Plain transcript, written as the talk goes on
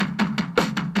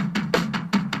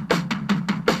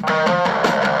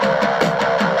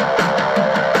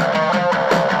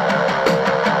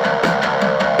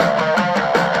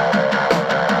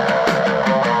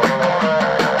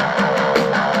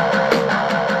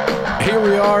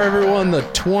Here we are, everyone, the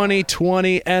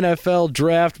 2020 NFL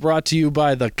Draft, brought to you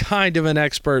by the Kind of an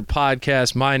Expert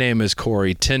podcast. My name is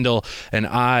Corey Tyndall, and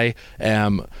I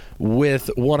am with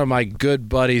one of my good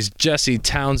buddies, Jesse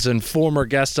Townsend, former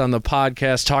guest on the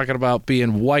podcast, talking about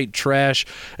being white trash,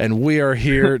 and we are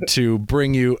here to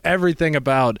bring you everything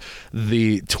about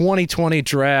the 2020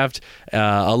 draft,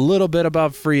 a little bit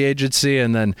about free agency,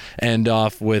 and then end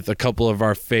off with a couple of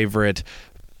our favorite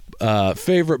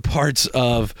parts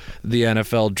of the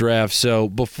NFL draft. So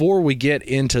before we get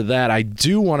into that, I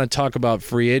do want to talk about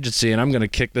free agency, and I'm going to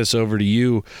kick this over to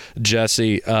you,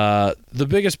 Jesse. The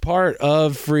biggest part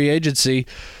of free agency,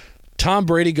 Tom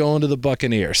Brady going to the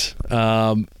Buccaneers.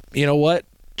 You know what?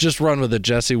 Just run with it,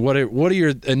 Jesse. What are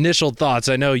your initial thoughts?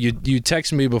 I know you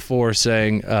texted me before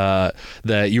saying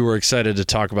that you were excited to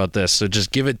talk about this, so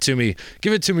just give it to me.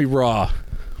 Give it to me raw.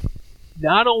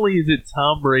 Not only is it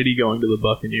Tom Brady going to the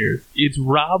Buccaneers, it's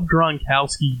Rob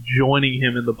Gronkowski joining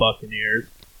him in the Buccaneers.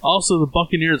 Also, the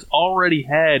Buccaneers already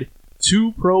had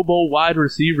 2 Pro Bowl wide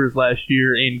receivers last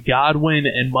year in Godwin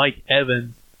and Mike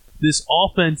Evans. This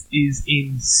offense is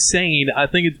insane. I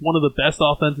think it's one of the best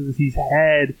offenses he's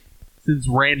had since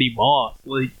Randy Moss.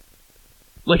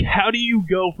 Like, how do you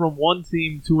go from one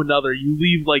team to another? You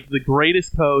leave, the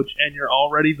greatest coach, and you're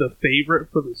already the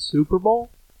favorite for the Super Bowl?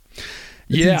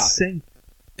 It's insane.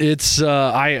 It's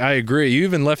I agree. You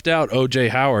even left out O.J.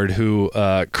 Howard, who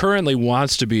currently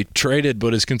wants to be traded,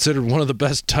 but is considered one of the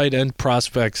best tight end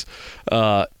prospects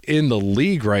in the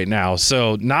league right now.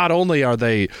 So not only are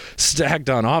they stacked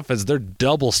on offense, they're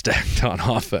double stacked on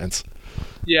offense.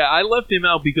 Yeah, I left him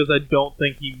out because I don't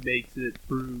think he makes it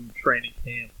through training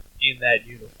camp in that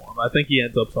uniform. I think he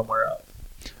ends up somewhere else.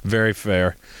 Very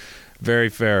fair. Very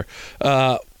fair.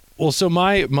 Well, so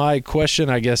my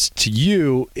question, I guess, to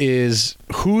you is,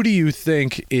 who do you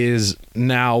think is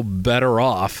now better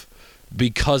off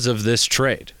because of this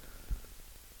trade?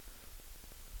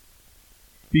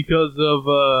 Because of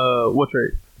what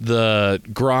trade? The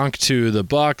Gronk to the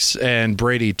Bucks and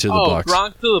Brady to the Bucks. Oh,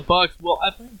 Gronk to the Bucks. Well, I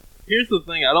think here's the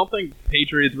thing. I don't think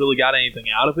Patriots really got anything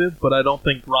out of it, but I don't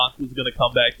think Gronk was going to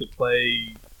come back to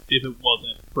play if it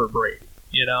wasn't for Brady.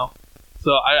 You know,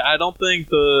 so I don't think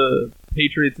the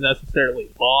Patriots necessarily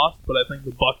lost, but I think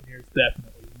the Buccaneers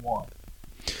definitely won.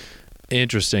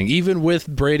 Interesting. Even with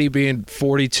Brady being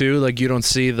 42, you don't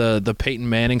see the Peyton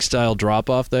Manning style drop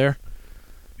off there?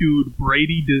 Dude,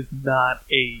 Brady does not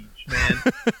age,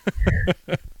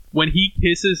 man. When he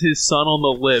kisses his son on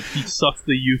the lips, he sucks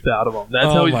the youth out of him. That's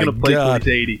how he's going to play till he's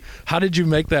 80. How did you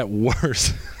make that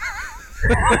worse?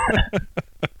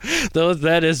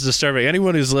 That is disturbing.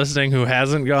 Anyone who's listening who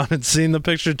hasn't gone and seen the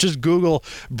picture, just Google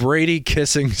Brady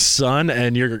kissing son,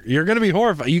 and you're going to be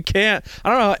horrified. You can't. I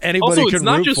don't know how anybody could root for him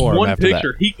after that. Also, it's not just one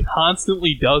picture. He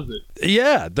constantly does it.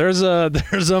 Yeah, there's a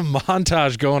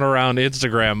montage going around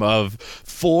Instagram of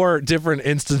 4 different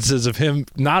instances of him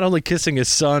not only kissing his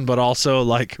son, but also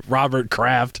Robert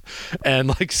Kraft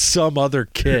and some other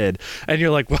kid. And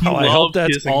you're like, wow, I hope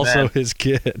that's also his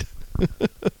kid.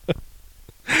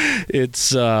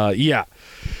 It's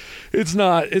it's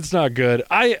not good.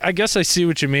 I guess I see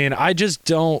what you mean. I just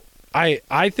don't.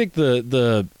 I think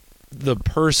the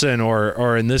person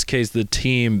or in this case the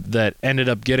team that ended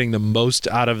up getting the most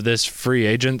out of this free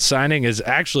agent signing is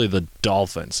actually the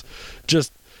Dolphins.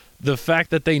 Just the fact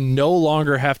that they no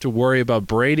longer have to worry about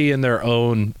Brady in their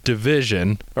own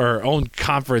division or own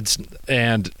conference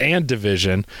and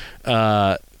division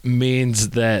means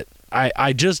that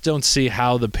I just don't see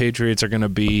how the Patriots are going to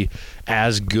be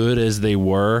as good as they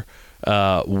were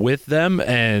with them.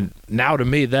 And now to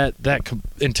me, that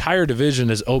entire division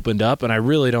is opened up, and I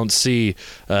really don't see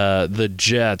the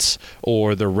Jets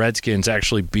or the Redskins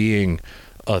actually being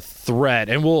a threat.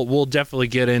 And we'll definitely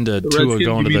get into Tua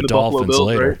going to the Dolphins Bills,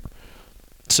 later. Right?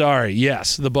 Sorry,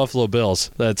 yes, the Buffalo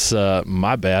Bills. That's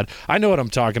my bad. I know what I'm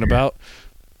talking about.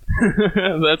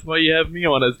 That's why you have me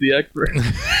on as the expert.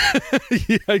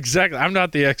 Yeah, exactly. I'm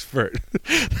not the expert.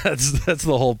 That's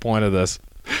the whole point of this.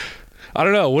 I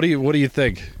don't know. What do you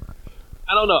think?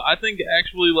 I don't know. I think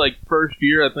actually, first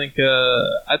year, I think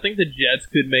the Jets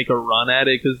could make a run at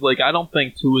it because, I don't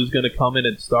think Tua is going to come in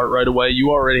and start right away.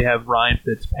 You already have Ryan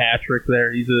Fitzpatrick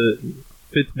there. He's a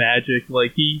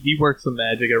Fitzmagic. He works some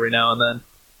magic every now and then.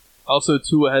 Also,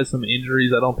 Tua has some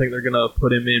injuries. I don't think they're going to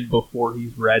put him in before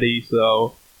he's ready.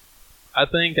 So I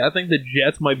think the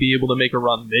Jets might be able to make a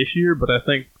run this year, but I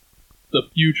think the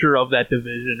future of that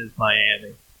division is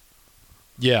Miami.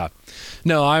 Yeah.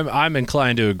 No, I'm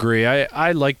inclined to agree.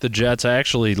 I like the Jets. I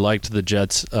actually liked the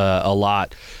Jets a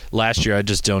lot last year. I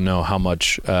just don't know how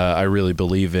much I really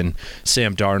believe in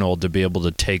Sam Darnold to be able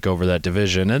to take over that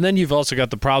division. And then you've also got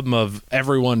the problem of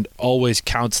everyone always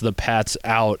counts the Pats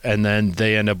out, and then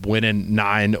they end up winning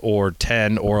 9 or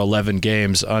 10 or 11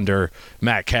 games under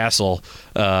Matt Castle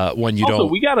when you don't.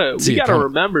 We gotta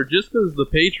remember, just because the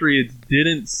Patriots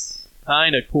didn't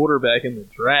sign a quarterback in the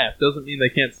draft doesn't mean they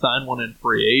can't sign one in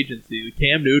free agency.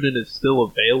 Cam Newton is still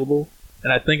available,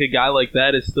 and I think a guy like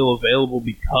that is still available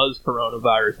because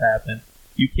coronavirus happened.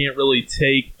 You can't really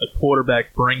take a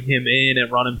quarterback, bring him in,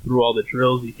 and run him through all the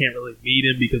drills. You can't really meet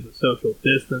him because of social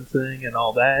distancing and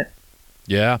all that.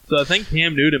 Yeah. So I think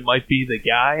Cam Newton might be the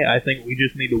guy. I think we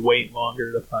just need to wait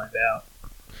longer to find out.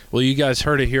 Well, you guys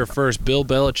heard it here first. Bill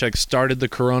Belichick started the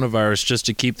coronavirus just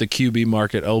to keep the QB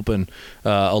market open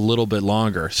a little bit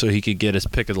longer so he could get his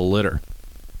pick of the litter.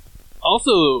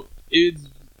 Also, it's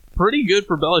pretty good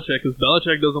for Belichick because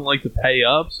Belichick doesn't like to pay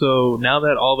up. So now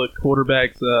that all the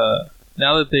quarterbacks,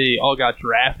 now that they all got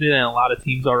drafted and a lot of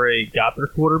teams already got their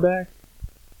quarterback,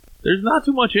 there's not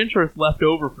too much interest left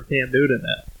over for Cam Newton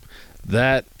now.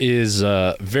 That is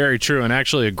very true, and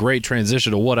actually a great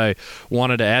transition to what I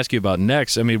wanted to ask you about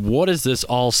next. I mean, what does this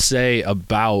all say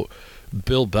about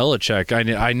Bill Belichick?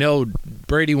 I know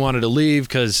Brady wanted to leave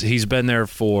because he's been there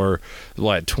for,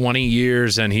 20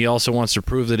 years, and he also wants to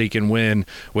prove that he can win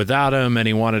without him, and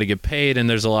he wanted to get paid, and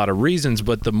there's a lot of reasons,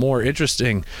 but the more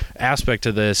interesting aspect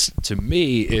of this, to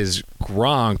me, is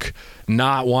Gronk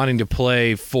not wanting to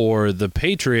play for the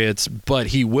Patriots, but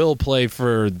he will play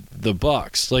for the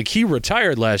Bucs. Like, he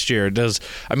retired last year. Does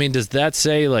that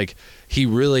say, he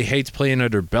really hates playing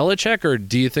under Belichick, or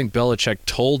do you think Belichick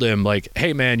told him,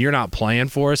 hey, man, you're not playing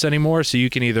for us anymore, so you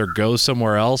can either go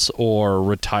somewhere else or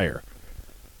retire?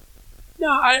 No,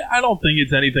 I don't think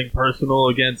it's anything personal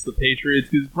against the Patriots,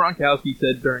 because Gronkowski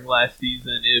said during last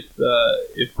season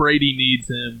if Brady needs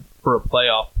him for a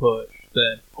playoff push,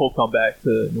 then he'll come back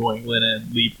to New England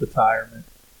and leave retirement.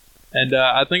 And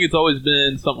I think it's always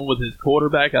been something with his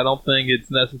quarterback. I don't think it's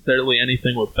necessarily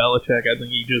anything with Belichick. I think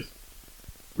he just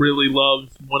really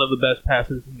loves one of the best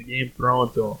passers in the game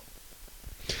throwing to him.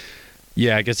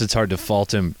 Yeah, I guess it's hard to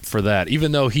fault him for that,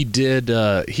 even though he did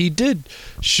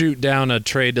shoot down a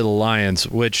trade to the Lions,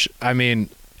 which, I mean,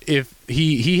 if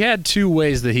he had two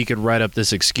ways that he could write up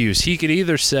this excuse. He could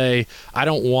either say, I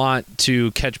don't want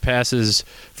to catch passes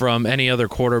from any other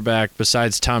quarterback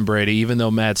besides Tom Brady, even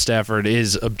though Matt Stafford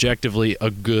is objectively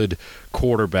a good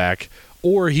quarterback.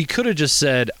 Or he could have just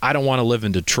said, I don't want to live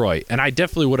in Detroit. And I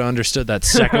definitely would have understood that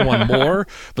second one more,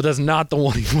 but that's not the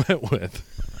one he went with.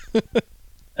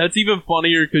 That's even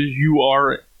funnier because you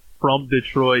are from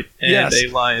Detroit and a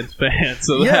Lions fan,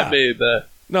 so that made that.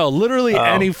 No, literally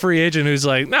any free agent who's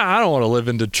like, nah, I don't want to live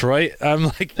in Detroit. I'm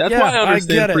like, that's why I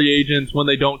understand free agents when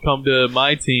they don't come to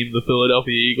my team, the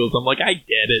Philadelphia Eagles. I'm like, I get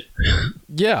it.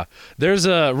 Yeah, there's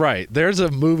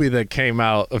a movie that came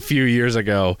out a few years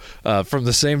ago from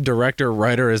the same director,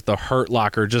 writer as The Hurt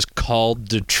Locker, just called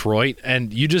Detroit,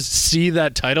 and you just see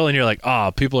that title and you're like,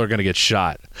 people are gonna get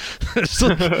shot. So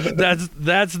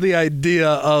that's the idea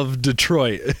of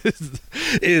Detroit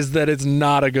is that it's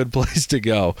not a good place to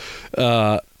go.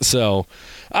 So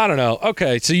I don't know.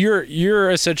 Okay, so you're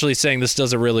essentially saying this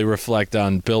doesn't really reflect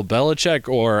on Bill Belichick,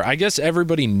 or I guess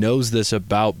everybody knows this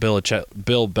about Bill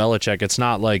Belichick. It's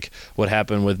not like what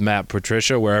happened with Matt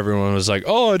Patricia, where everyone was like,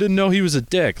 "Oh, I didn't know he was a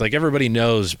dick." Like, everybody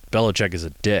knows Belichick is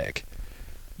a dick.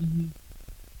 Mm-hmm.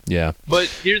 Yeah. But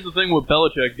here's the thing with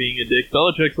Belichick being a dick.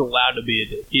 Belichick's allowed to be a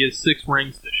dick. He has 6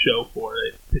 rings to show for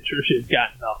it. Patricia's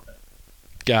got nothing.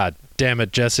 God damn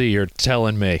it, Jesse, you're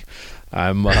telling me.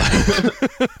 I'm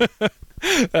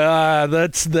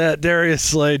that's that Darius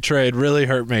Slay trade really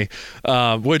hurt me.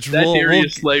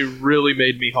 Darius Slay really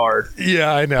made me hard.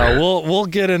 Yeah, I know. We'll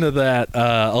get into that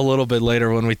a little bit later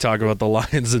when we talk about the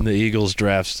Lions and the Eagles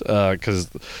drafts, because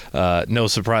no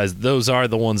surprise, those are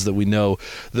the ones that we know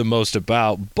the most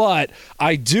about. But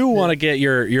I do want to get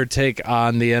your take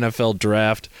on the NFL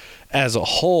draft as a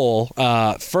whole.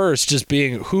 First, just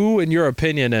being who, in your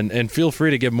opinion, and feel free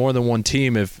to give more than one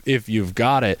team if you've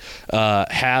got it,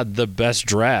 had the best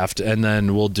draft, and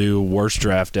then we'll do worst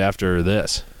draft after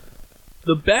this.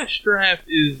 The best draft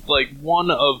is like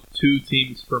one of 2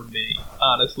 teams for me,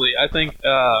 honestly. I think,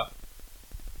 I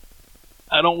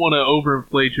don't want to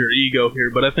overinflate your ego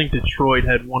here, but I think Detroit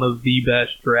had one of the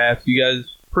best drafts. You guys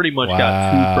pretty much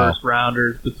got 2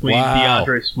 first-rounders between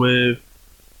DeAndre Swift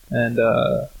and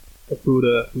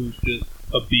Caputa, who's just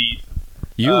a beast.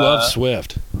 You love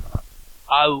Swift.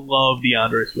 I love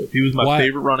DeAndre Swift. He was my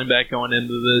favorite running back going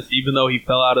into this, even though he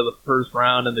fell out of the first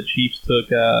round and the Chiefs took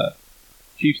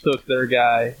their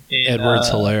guy in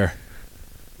Edwards-Helaire.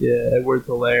 Yeah,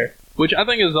 Edwards-Helaire. Which I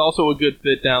think is also a good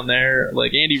fit down there.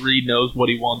 Like, Andy Reid knows what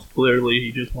he wants, clearly.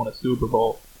 He just won a Super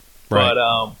Bowl. Right.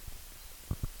 But,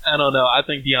 I don't know. I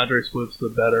think DeAndre Swift's the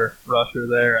better rusher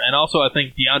there. And also, I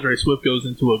think DeAndre Swift goes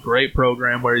into a great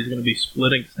program where he's going to be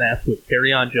splitting snaps with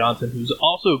Kerryon Johnson, who's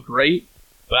also great,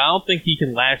 but I don't think he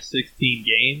can last 16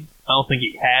 games. I don't think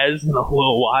he has in a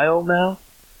little while now.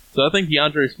 So I think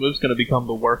DeAndre Swift's going to become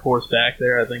the workhorse back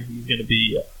there. I think he's going to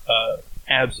be an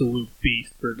absolute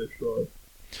beast for Detroit.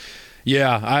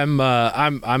 Yeah,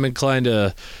 I'm inclined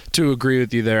to agree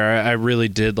with you there. I really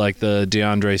did like the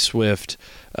DeAndre Swift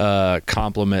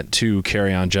compliment to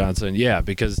Kerryon Johnson. Yeah,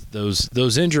 because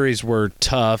those injuries were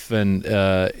tough, and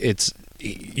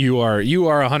you are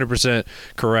 100%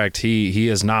 correct. He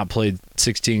has not played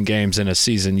 16 games in a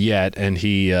season yet, and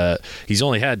he's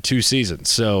only had 2 seasons.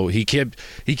 So he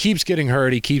keeps getting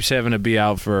hurt. He keeps having to be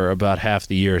out for about half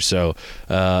the year. So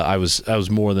I was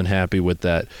more than happy with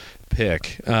that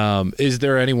pick. Is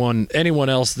there anyone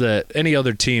else any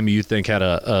other team you think had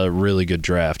a really good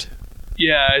draft?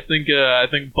 Yeah, I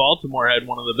think Baltimore had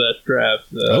one of the best drafts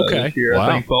this year. Wow.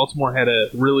 I think Baltimore had a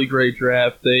really great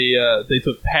draft. They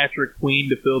took Patrick Queen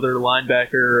to fill their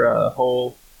linebacker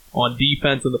hole on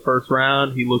defense in the first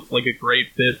round. He looks like a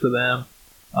great fit for them.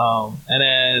 And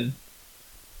then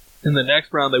in the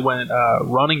next round, they went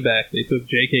running back. They took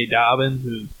J.K. Dobbins,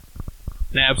 who's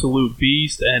an absolute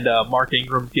beast, and Mark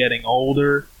Ingram's getting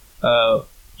older.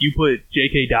 You put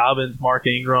J.K. Dobbins, Mark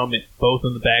Ingram, both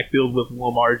in the backfield with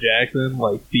Lamar Jackson.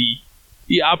 Like,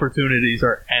 the opportunities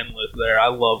are endless there. I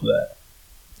love that.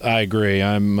 I agree.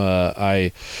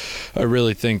 I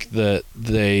really think that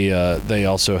they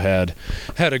also had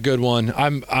a good one.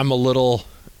 I'm a little.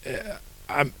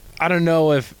 I don't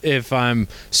know if I'm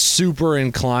super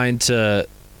inclined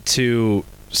to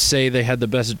say they had the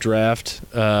best draft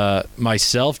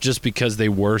myself, just because they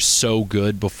were so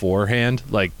good beforehand.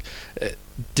 Like,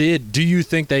 do you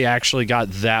think they actually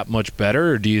got that much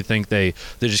better, or do you think they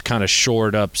just kind of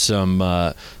shored up some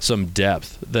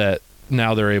depth that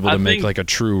now they're able to make like a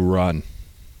true run?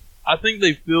 I think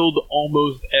they filled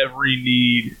almost every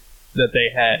need that they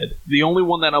had. The only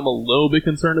one that I'm a little bit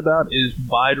concerned about is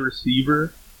wide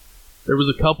receiver. There was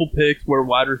a couple picks where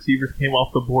wide receivers came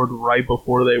off the board right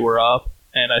before they were up,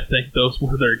 and I think those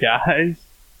were their guys.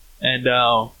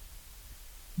 And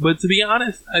but to be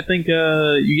honest, I think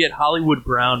you get Hollywood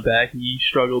Brown back. He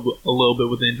struggled a little bit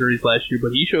with injuries last year,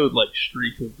 but he showed like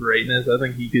streaks of greatness. I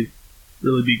think he could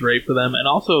really be great for them. And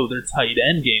also their tight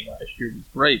end game last year was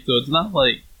great. So it's not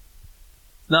like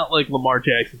Lamar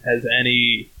Jackson has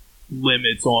any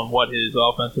limits on what his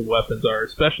offensive weapons are,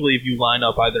 especially if you line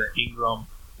up either Ingram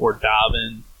or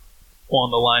Dobbins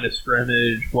on the line of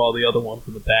scrimmage while the other one's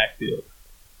in the backfield.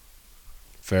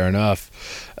 Fair enough.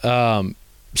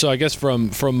 So I guess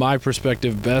from my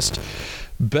perspective,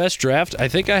 best draft, I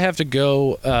think I have to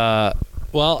go.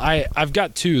 I've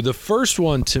got 2. The first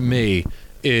one to me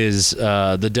is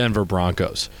the Denver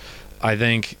Broncos. I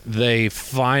think they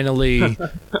finally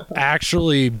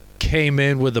actually came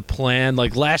in with a plan.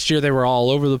 Like, last year they were all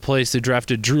over the place. They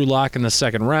drafted Drew Lock in the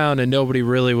second round, and nobody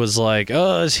really was like,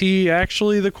 is he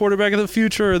actually the quarterback of the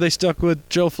future? Or they stuck with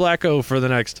Joe Flacco for the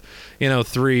next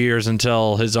 3 years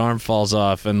until his arm falls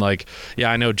off. And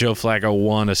I know Joe Flacco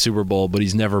won a Super Bowl, but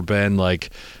he's never been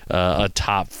like a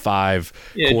top 5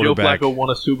 quarterback. Joe Flacco won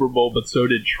a Super Bowl, but so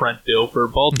did Trent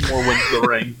Dilfer. Baltimore wins the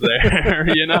rings there.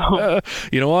 You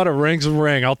know what? A ring's a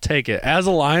ring. I'll take it. As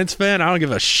a Lions fan, I don't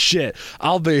give a shit.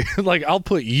 I'll be I'll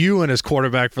put you in as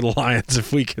quarterback for the Lions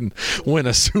if we can win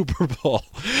a Super Bowl.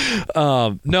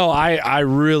 No, I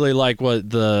really like what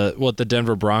the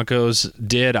Denver Broncos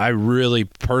did. I really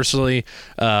personally,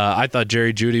 I thought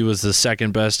Jerry Jeudy was the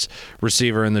second best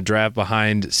receiver in the draft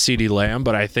behind CeeDee Lamb,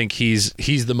 but I think he's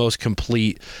the most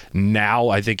complete now.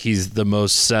 I think he's the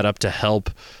most set up to help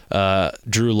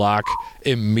Drew Lock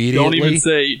immediately.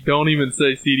 Don't even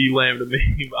say CeeDee Lamb to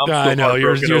me. I know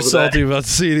you're salty about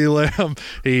CeeDee Lamb.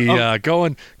 He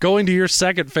going to your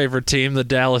second favorite team, the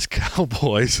Dallas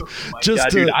Cowboys. Oh my God,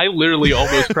 dude, I literally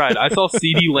almost cried. I saw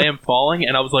CeeDee Lamb falling,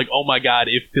 and I was like, "Oh my God!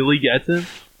 If Philly gets him,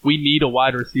 we need a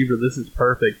wide receiver. This is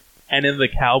perfect." And then the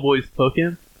Cowboys took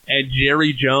him, and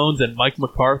Jerry Jones and Mike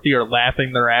McCarthy are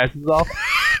laughing their asses off.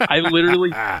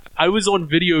 I was on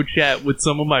video chat with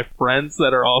some of my friends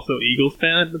that are also Eagles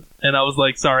fans, and I was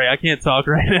like, sorry, I can't talk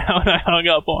right now, and I hung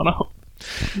up on them.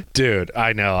 Dude,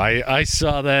 I know. I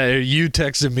saw that. You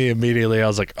texted me immediately. I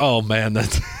was like, oh, man,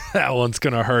 that one's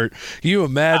going to hurt. You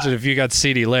imagine if you got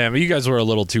CeeDee Lamb. You guys were a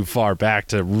little too far back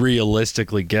to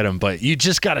realistically get him, but you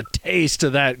just got a taste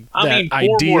of that idea.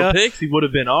 4 more picks, he would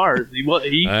have been ours.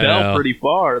 He fell pretty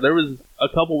far. There was a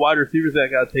couple wide receivers that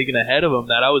got taken ahead of him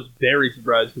that I was very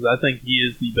surprised because I think he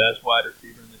is the best wide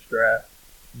receiver in this draft.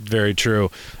 Very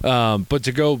true. But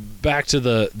to go back to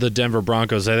the Denver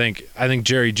Broncos, I think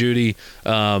Jerry Jeudy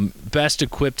best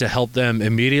equipped to help them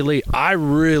immediately. I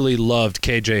really loved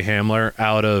KJ Hamler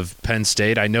out of Penn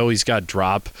State. I know he's got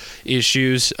drop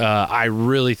issues. I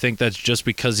really think that's just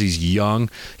because he's young.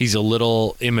 He's a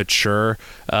little immature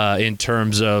in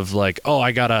terms of like, oh,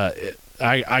 I gotta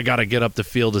get up the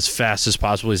field as fast as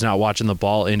possible. He's not watching the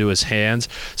ball into his hands.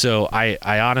 So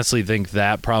I honestly think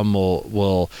that problem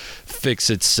will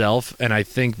fix itself. And I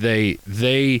think they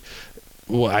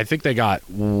got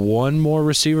one more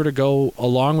receiver to go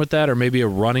along with that, or maybe a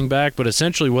running back. But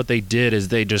essentially what they did is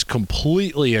they just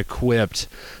completely equipped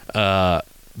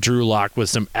Drew Lock with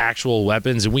some actual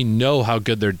weapons, and we know how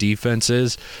good their defense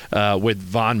is with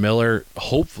Von Miller.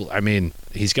 Hopefully, I mean,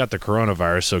 he's got the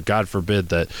coronavirus, so God forbid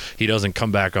that he doesn't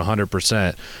come back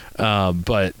 100%.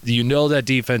 But you know that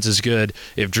defense is good.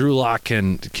 If Drew Lock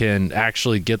can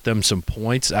actually get them some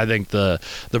points, I think the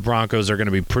Broncos are going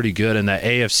to be pretty good, and the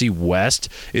AFC West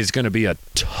is going to be a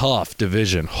tough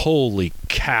division. Holy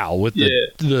cow. With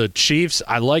the Chiefs,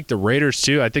 I like the Raiders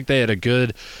too. I think they had a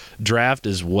good draft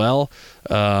as well.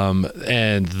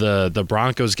 And the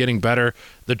Broncos getting better.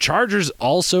 The Chargers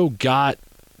also got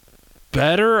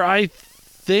better, I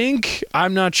think.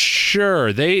 I'm not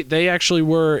sure. They actually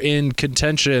were in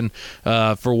contention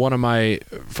for one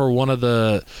of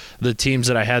the teams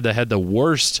that I had that had the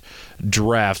worst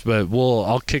draft. But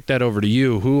I'll kick that over to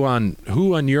you. Who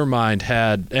on your mind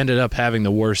ended up having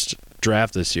the worst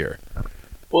draft this year?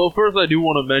 Well, first I do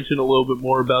want to mention a little bit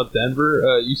more about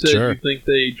Denver. You said you think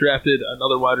they drafted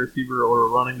another wide receiver or a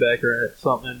running back or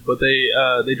something, but they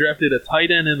drafted a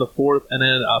tight end in the 4th and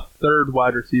then a third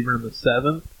wide receiver in the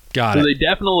 7th. Got it. So they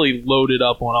definitely loaded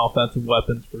up on offensive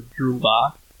weapons for Drew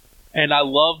Lock. And I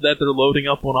love that they're loading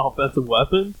up on offensive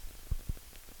weapons,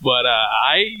 but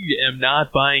I am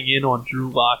not buying in on Drew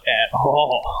Lock at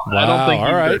all. Wow, I don't think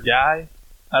he's their guy.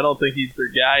 I don't think he's their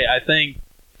guy. I think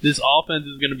this offense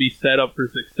is going to be set up for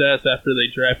success after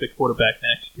they draft a quarterback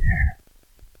next year.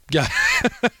 Yeah.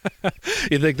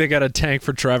 You think they got a tank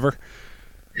for Trevor?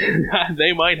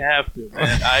 They might have to,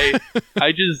 man.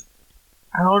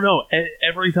 I don't know.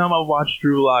 Every time I watch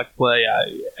Drew Lock play,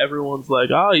 everyone's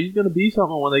like, oh, he's going to be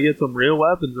something when they get some real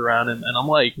weapons around him. And I'm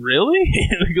like, really?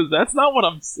 Because that's not what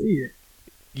I'm seeing.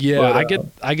 Yeah, but,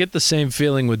 I get the same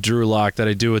feeling with Drew Lock that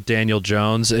I do with Daniel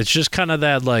Jones. It's just kind of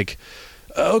that, like,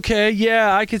 okay,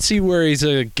 yeah, I could see where he's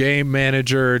a game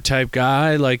manager type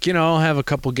guy. Like, have a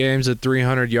couple games at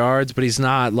 300 yards, but he's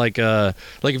not like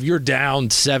if you're down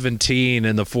 17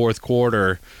 in the 4th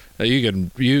quarter,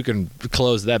 you can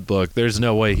close that book. There's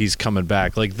no way he's coming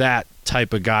back. Like that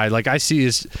type of guy. Like I see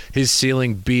his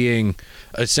ceiling being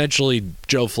essentially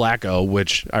Joe Flacco,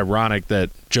 which ironic that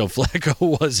Joe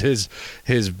Flacco was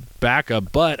his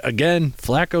backup. But again,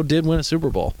 Flacco did win a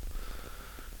Super Bowl.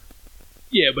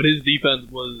 Yeah, but his defense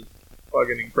was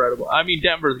fucking incredible. I mean,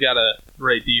 Denver's got a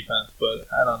great defense, but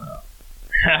I don't know.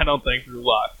 I don't think Drew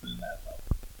Lock's in that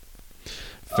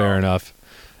level. Fair enough.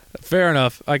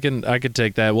 I can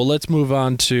take that. Well, let's move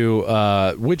on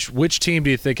to which team do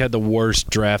you think had the worst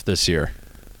draft this year?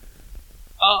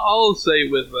 I'll say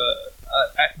with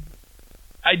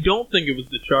I don't think it was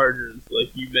the Chargers,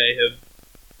 like you may have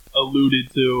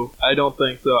alluded to. I don't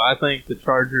think so. I think the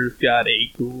Chargers got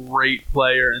a great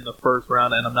player in the 1st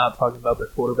round, and I'm not talking about their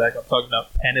quarterback. I'm talking about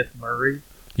Kenneth Murray.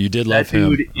 You did love him.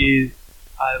 That dude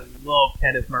I love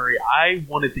Kenneth Murray. I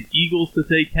wanted the Eagles to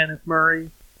take Kenneth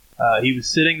Murray. He was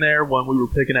sitting there when we were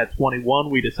picking at 21.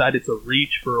 We decided to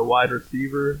reach for a wide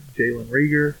receiver, Jalen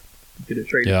Reagor. We could have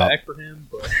traded back for him,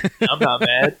 but I'm not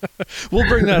mad. We'll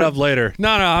bring that up later. No,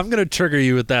 I'm going to trigger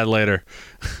you with that later.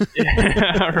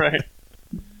 Yeah, all right.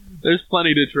 There's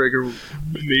plenty to trigger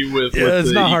me with. Yeah,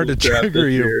 it's not hard to trigger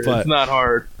you, but it's not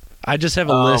hard. I just have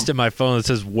a list in my phone that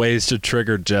says ways to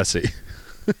trigger Jesse.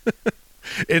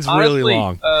 It's honestly, really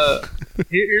long.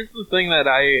 Here's the thing that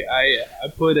I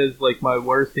put as like my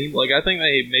worst team. Like I think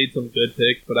they made some good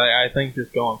picks, but I think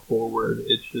just going forward,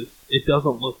 it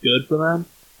doesn't look good for them.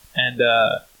 And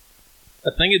I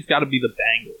think it's got to be the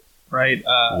Bengals, right?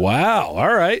 Wow.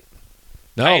 All right.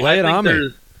 No, lay it on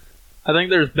me. I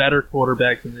think there's better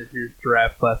quarterbacks in this year's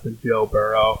draft class than Joe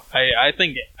Burrow. I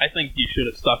think you should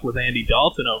have stuck with Andy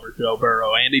Dalton over Joe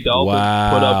Burrow. Andy Dalton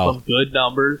put up some good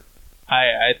numbers.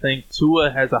 I think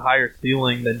Tua has a higher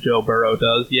ceiling than Joe Burrow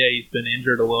does. Yeah, he's been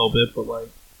injured a little bit, but like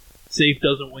safe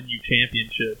doesn't win you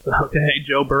championships. Okay,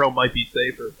 Joe Burrow might be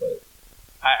safer, but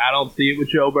I don't see it with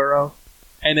Joe Burrow.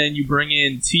 And then you bring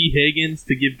in T. Higgins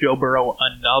to give Joe Burrow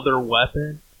another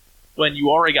weapon. When you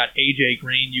already got A.J.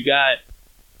 Green, you got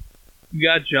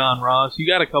John Ross, you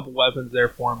got a couple weapons there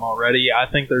for him already. I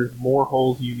think there's more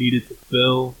holes you needed to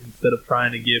fill instead of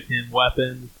trying to give him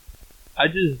weapons. I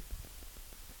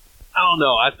don't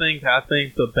know. I think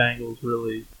the Bengals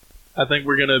really. I think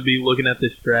we're gonna be looking at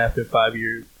this draft in 5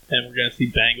 years, and we're gonna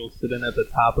see Bengals sitting at the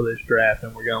top of this draft,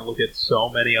 and we're gonna look at so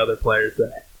many other players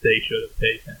that they should have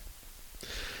taken.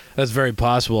 That's very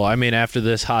possible. I mean, after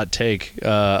this hot take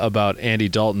about Andy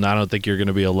Dalton, I don't think you're going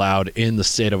to be allowed in the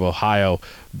state of Ohio.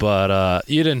 But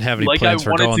you didn't have any plans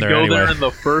for going there anyway. I wanted to go there in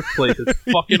the first place. It's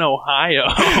fucking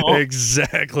Ohio.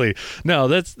 Exactly. No,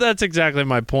 that's exactly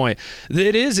my point.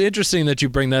 It is interesting that you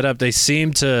bring that up. They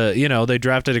seem to, they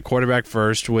drafted a quarterback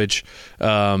first, which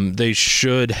they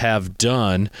should have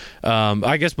done.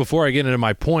 I guess before I get into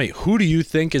my point, who do you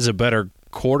think is a better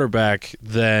quarterback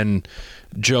than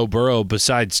Joe Burrow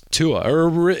besides Tua,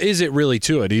 or is it really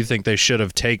Tua? Do you think they should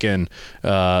have taken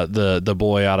the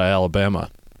boy out of Alabama?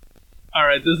 All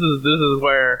right, this is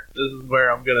where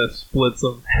I'm gonna split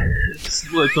some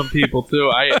people too.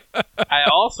 I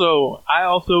also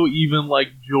even like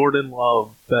Jordan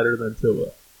Love better than Tua.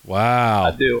 Wow,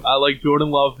 I do. I like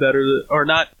Jordan Love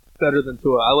not better than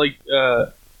Tua. I like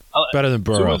better than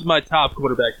Burrow. Tua's my top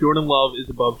quarterback. Jordan Love is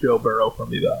above Joe Burrow for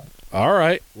me though. All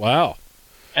right, wow.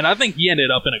 And I think he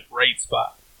ended up in a great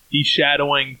spot. He's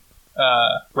shadowing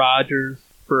Rodgers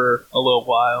for a little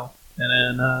while,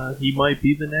 and then he might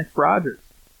be the next Rodgers,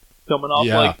 coming off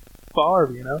like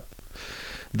Favre,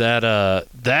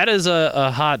 That is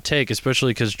a hot take, especially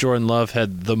because Jordan Love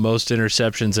had the most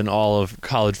interceptions in all of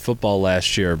college football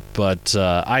last year. But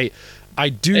I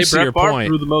do see Brett your Favre point.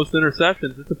 threw the most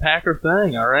interceptions. It's a Packer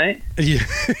thing, all right? Yeah,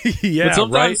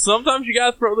 but sometimes you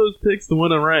got to throw those picks to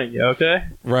win a ring, okay?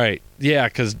 Right. Yeah,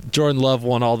 because Jordan Love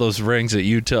won all those rings at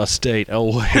Utah State.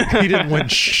 Oh, wait, he didn't win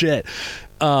shit.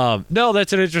 No,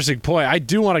 that's an interesting point. I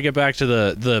do want to get back to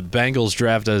the Bengals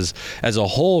draft as a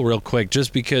whole real quick,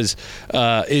 just because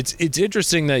it's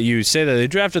interesting that you say that they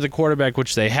drafted the quarterback,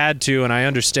 which they had to, and I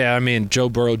understand. I mean, Joe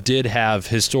Burrow did have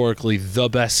historically the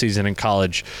best season in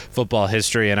college football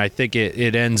history, and I think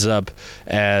it ends up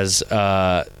as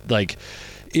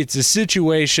it's a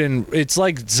situation. It's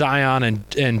like Zion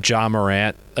and Ja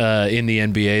Morant in the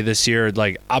NBA this year.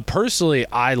 Like, personally,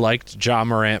 I liked Ja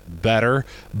Morant better,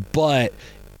 but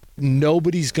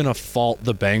nobody's going to fault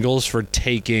the Bengals for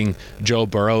taking Joe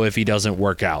Burrow if he doesn't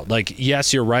work out. Like,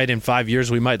 yes, you're right. In 5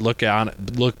 years, we might look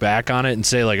back on it and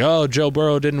say, like, oh, Joe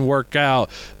Burrow didn't work out.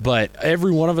 But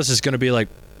every one of us is going to be like,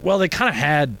 well, they kind of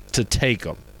had to take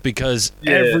him, because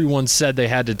everyone said they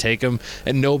had to take him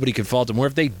and nobody could fault him. Where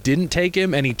if they didn't take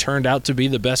him and he turned out to be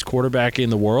the best quarterback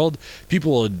in the world,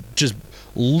 people would just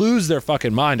lose their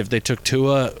fucking mind if they took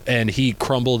Tua and he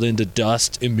crumbled into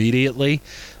dust immediately.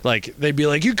 Like, they'd be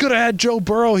like, you could have had Joe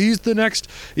Burrow. He's the next,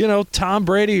 Tom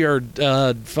Brady or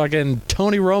fucking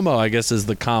Tony Romo, I guess, is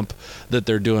the comp that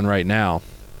they're doing right now.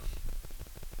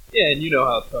 Yeah, and you know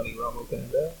how Tony Romo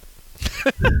panned out.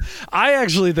 I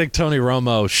actually think Tony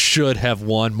Romo should have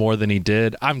won more than he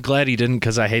did. I'm glad he didn't,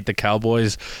 because I hate the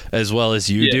Cowboys as well as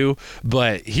you do.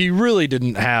 But he really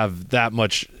didn't have that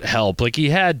much help. Like, he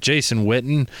had Jason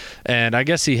Witten, and I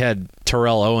guess he had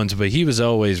Terrell Owens, but he was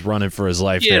always running for his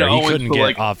life there. He couldn't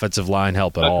get offensive line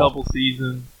help at all. A couple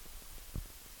seasons.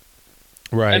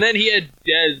 Right. And then he had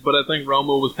Dez, but I think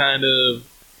Romo was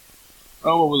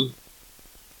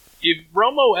if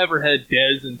Romo ever had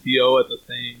Dez and T.O. at the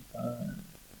same time,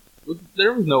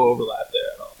 there was no overlap there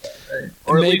at all, right?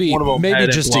 Or at least one of them maybe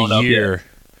had just a year.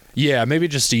 Yeah, maybe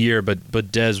just a year, but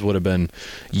Dez would have been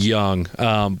young.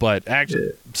 But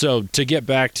actually, so to get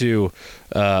back to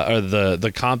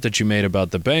the comp that you made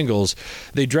about the Bengals,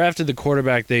 they drafted the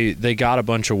quarterback. They got a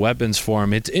bunch of weapons for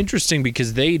him. It's interesting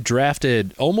because they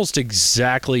drafted almost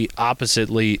exactly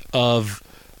oppositely of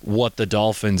what the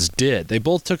Dolphins did. They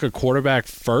both took a quarterback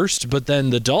first, but then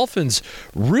the Dolphins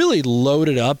really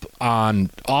loaded up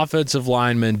on offensive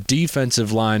linemen,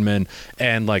 defensive linemen,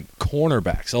 and like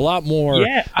cornerbacks. A lot more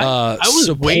I was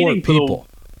support people.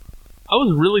 I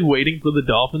was really waiting for the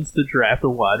Dolphins to draft a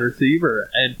wide receiver,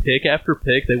 and pick after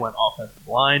pick they went offensive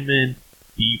linemen,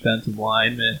 defensive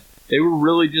linemen. They were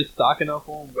really just stocking up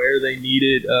on where they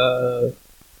needed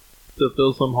to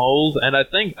fill some holes, and I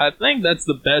think that's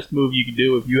the best move you can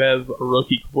do if you have a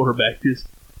rookie quarterback. Just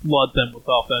flood them with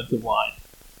offensive line.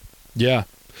 Yeah,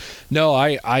 No,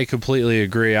 I completely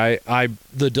agree.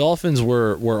 The Dolphins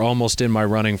were almost in my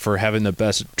running for having the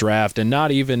best draft, and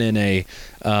not even in a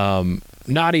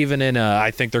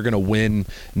I think they're going to win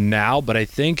now, but I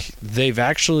think they've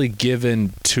actually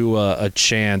given Tua a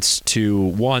chance to,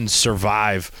 one,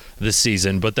 survive the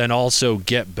season, but then also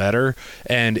get better.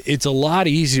 And it's a lot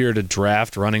easier to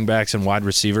draft running backs and wide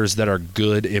receivers that are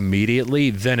good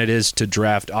immediately than it is to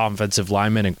draft offensive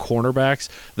linemen and cornerbacks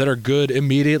that are good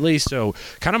immediately. So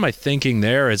kind of my thinking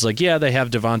there is like, yeah, they have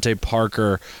Devontae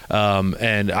Parker,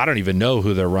 and I don't even know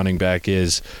who their running back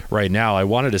is right now. I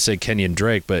wanted to say Kenyon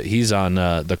Drake, but he's on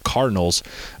the Cardinals.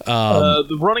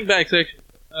 The running back section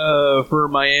for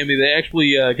Miami, they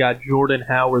actually got Jordan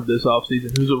Howard this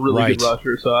offseason, who's a really good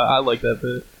rusher, so I like that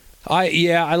bit.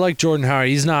 I like Jordan Howard.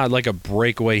 He's not like a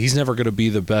breakaway. He's never going to be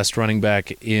the best running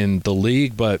back in the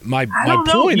league, but my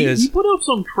point is... He put up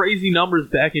some crazy numbers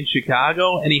back in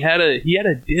Chicago, and he had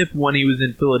a dip when he was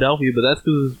in Philadelphia, but that's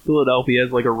because Philadelphia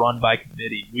has like a run by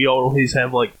committee. We always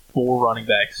have like 4 running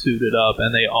backs suited up,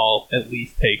 and they all at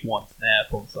least take one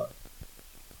snap on Sunday.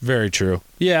 Very true.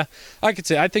 Yeah, I could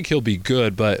say I think he'll be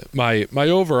good, but my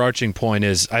overarching point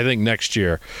is I think next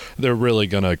year they're really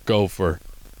going to go for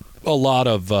a lot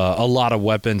of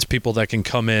weapons, people that can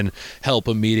come in, help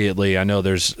immediately. I know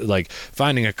there's like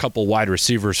finding a couple wide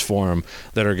receivers for him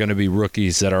that are going to be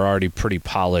rookies that are already pretty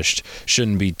polished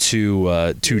shouldn't be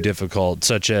too difficult.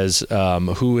 Such as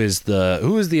who is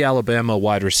the Alabama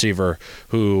wide receiver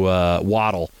who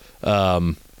Waddle.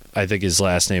 I think his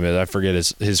last name is, I forget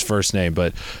his first name,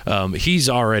 but he's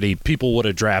already, people would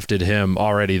have drafted him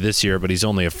already this year, but he's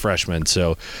only a freshman,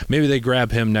 so maybe they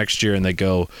grab him next year and they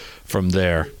go from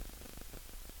there.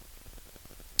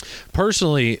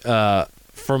 Personally,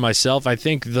 for myself, I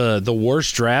think the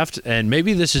worst draft, and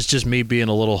maybe this is just me being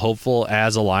a little hopeful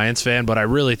as a Lions fan, but I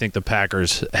really think the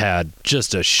Packers had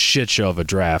just a shit show of a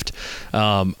draft.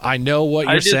 I know what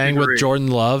you're saying with Jordan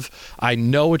Love. I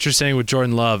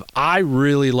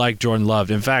really like Jordan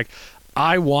Love. In fact,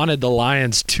 I wanted the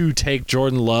Lions to take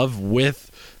Jordan Love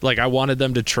I wanted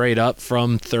them to trade up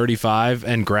from 35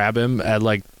 and grab him at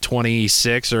like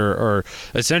 26 or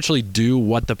essentially do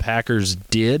what the Packers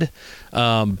did.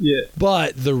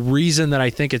 But the reason that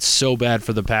I think it's so bad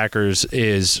for the Packers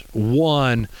is,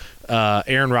 one,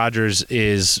 Aaron Rodgers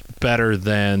is better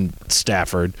than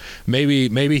Stafford.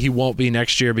 Maybe he won't be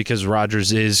next year because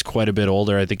Rodgers is quite a bit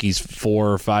older. I think he's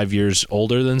 4 or 5 years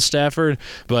older than Stafford,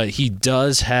 but he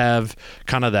does have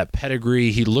kind of that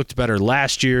pedigree. He looked better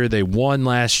last year. They won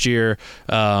last year,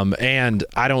 and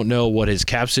I don't know what his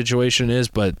cap situation is,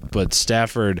 but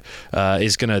Stafford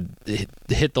is going to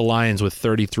hit the Lions with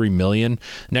 $33 million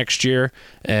next year,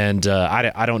 and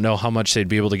I don't know how much they'd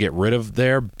be able to get rid of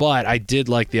there, but I did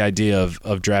like the idea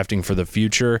of drafting for the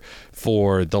future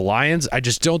for the Lions. I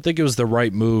just don't think it was the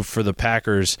right move for the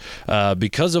Packers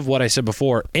because of what I said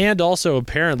before, and also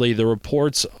apparently the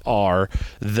reports are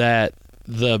that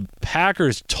the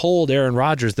Packers told Aaron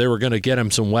Rodgers they were going to get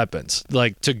him some weapons,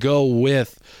 like to go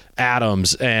with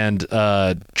Adams and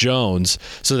Jones,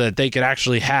 so that they could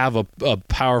actually have a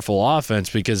powerful offense.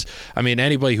 Because I mean,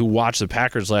 anybody who watched the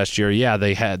Packers last year, yeah,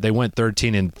 they went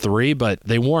 13-3, but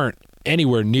they weren't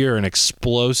anywhere near an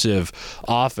explosive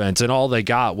offense, and all they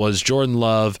got was Jordan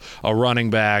Love, a running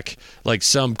back, like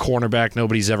some cornerback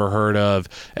nobody's ever heard of,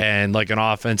 and like an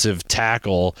offensive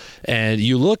tackle. And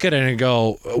you look at it and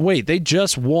go, wait, they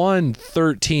just won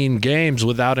 13 games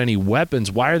without any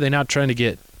weapons. Why are they not trying to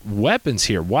get weapons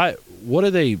here? What are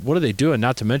they doing?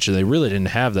 Not to mention they really didn't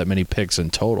have that many picks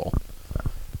in total.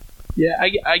 Yeah,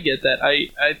 I get that.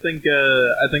 I think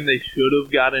they should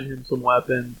have gotten him some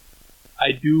weapons.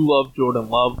 I do love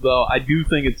Jordan Love, though. I do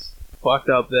think it's fucked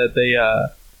up that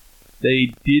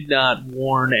they did not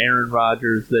warn Aaron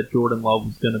Rodgers that Jordan Love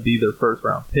was going to be their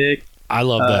first-round pick. I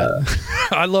love that.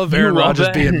 I love Aaron Rodgers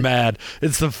being mad.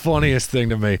 It's the funniest thing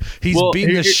to me. He's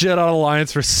beaten the shit out of the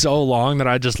Lions for so long that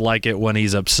I just like it when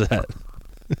he's upset.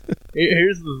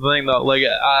 Here's the thing, though. Like,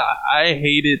 I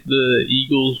hated the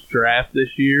Eagles draft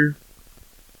this year.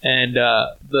 And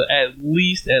at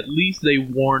least they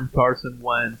warned Carson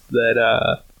Wentz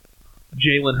that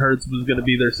Jalen Hurts was going to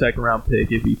be their second-round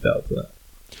pick if he fell to that.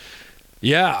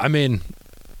 Yeah, I mean,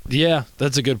 yeah,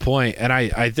 that's a good point. And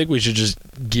I think we should just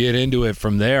get into it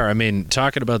from there. I mean,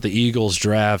 talking about the Eagles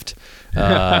draft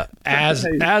as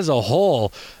a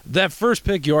whole, that first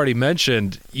pick you already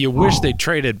mentioned, you wish they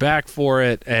traded back for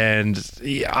it. And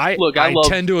I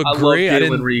tend to agree. I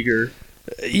love Jalen Reagor.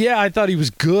 Yeah, I thought he was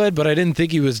good, but I didn't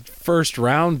think he was first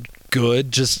round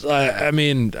good. Just, I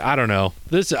mean, I don't know.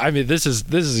 This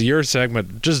is your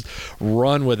segment. Just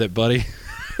run with it, buddy.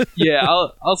 Yeah,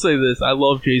 I'll say this. I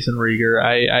love Jason Rieger.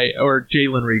 Or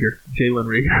Jalen Rieger. Jalen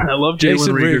Rieger. I love Jalen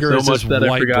Rieger so much that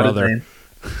I forgot his name.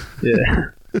 Yeah.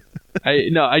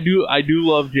 I do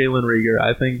love Jalen Rieger.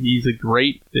 I think he's a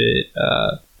great fit.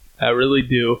 I really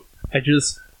do.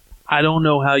 I don't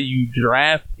know how you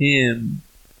draft him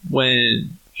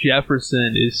when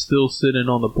Jefferson is still sitting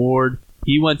on the board.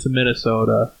 He went to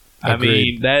Minnesota.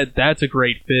 Agreed. I mean, that's a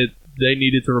great fit. They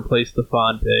needed to replace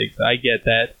Stephon Diggs. I get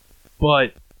that.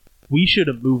 But we should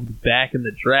have moved back in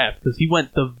the draft because he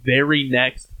went the very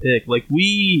next pick.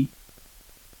 He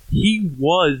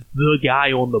was the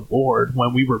guy on the board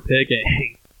when we were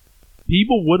picking.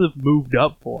 People would have moved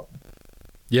up for him.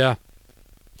 Yeah.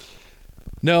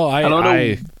 No,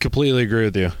 I completely agree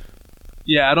with you.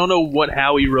 Yeah, I don't know what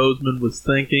Howie Roseman was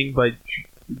thinking by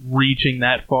reaching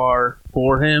that far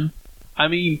for him. I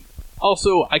mean,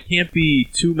 also, I can't be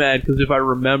too mad because if I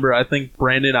remember, I think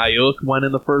Brandon Ayuk went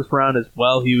in the first round as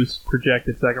well. He was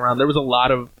projected second round. There was a lot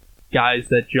of guys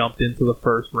that jumped into the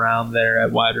first round there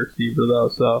at wide receiver, though.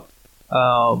 So,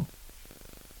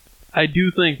 I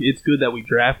do think it's good that we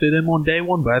drafted him on day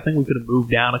one, but I think we could have moved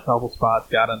down a couple spots,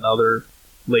 got another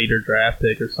later draft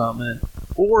pick or something,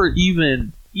 or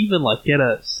even get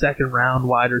a second round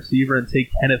wide receiver and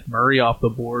take Kenneth Murray off the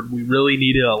board. We really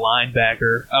needed a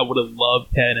linebacker. I would have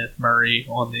loved Kenneth Murray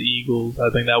on the Eagles.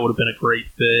 I think that would have been a great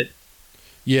fit.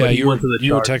 Yeah, you were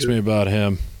texting me about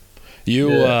him.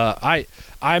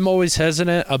 I'm always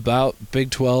hesitant about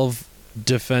Big 12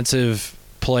 defensive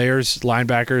players,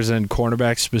 linebackers and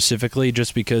cornerbacks specifically,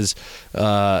 just because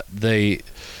the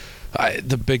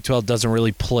Big 12 doesn't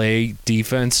really play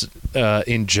defense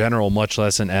in general, much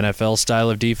less an NFL style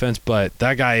of defense, but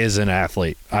that guy is an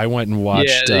athlete. I went and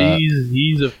watched... Yeah,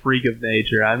 he's a freak of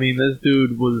nature. I mean, this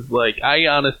dude was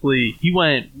he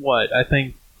went, I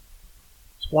think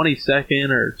 22nd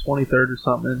or 23rd or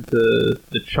something to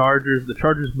the Chargers. The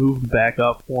Chargers moved back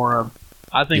up for him.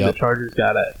 I think the Chargers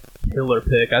got a killer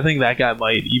pick. I think that guy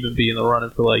might even be in the running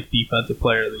for defensive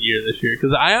player of the year this year,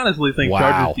 because I honestly think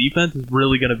Chargers defense is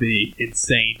really going to be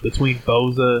insane between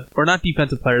Bosa, or not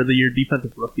defensive player of the year,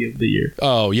 defensive rookie of the year.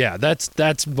 Oh yeah,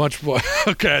 that's much more.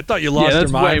 Okay, I thought you lost your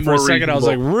mind for a second. Reasonable. I was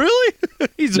like, really?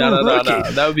 He's a rookie. No.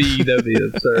 That'd be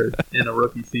absurd in a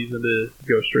rookie season to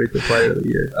go straight to player of the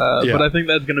year. But I think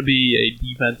that's going to be a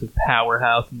defensive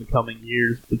powerhouse in the coming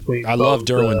years between. I love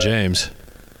Derwin James.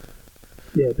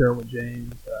 Yeah, Derwin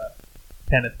James,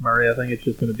 Kenneth Murray. I think it's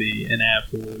just going to be an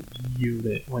absolute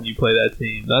unit when you play that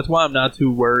team. That's why I'm not too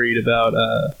worried about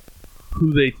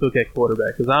who they took at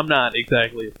quarterback, because I'm not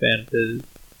exactly a fan of his.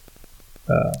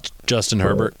 Justin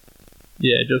Herbert.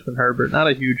 Yeah, Justin Herbert. Not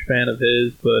a huge fan of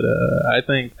his, but I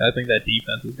think that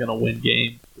defense is going to win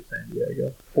games for San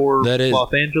Diego or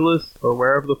Los Angeles or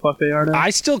wherever the fuck they are now.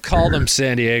 I still call them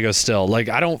San Diego still.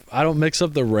 I don't mix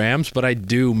up the Rams, but I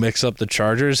do mix up the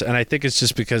Chargers, and I think it's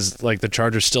just because the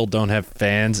Chargers still don't have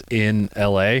fans in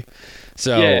LA,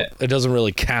 so it doesn't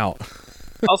really count.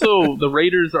 Also, the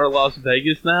Raiders are Las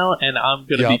Vegas now, and I'm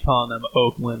going to be calling them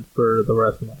Oakland for the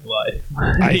rest of my life.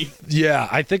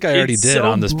 I think I already did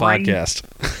on this podcast.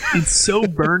 It's so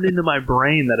burned into my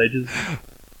brain that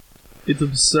it's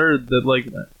absurd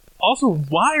that, also,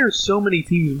 why are so many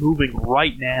teams moving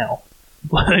right now?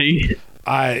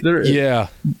 I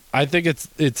think it's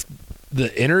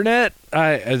the internet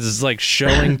is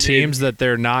showing teams that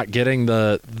they're not getting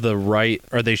the right,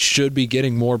 or they should be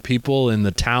getting more people in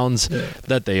the towns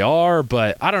that they are.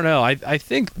 But I don't know. I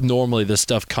think normally this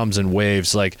stuff comes in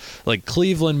waves. Like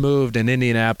Cleveland moved and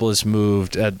Indianapolis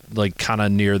moved at kind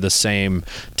of near the same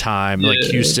time.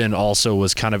 Houston also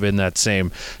was kind of in that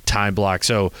same time block.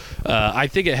 So I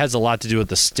think it has a lot to do with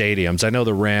the stadiums. I know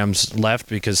the Rams left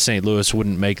because St. Louis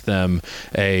wouldn't make them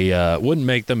a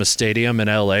stadium, and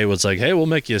LA was like, hey, we'll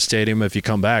make you a stadium if you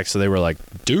come back. So they were like,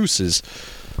 deuces.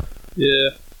 Yeah.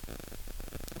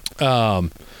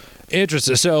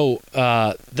 Interesting. So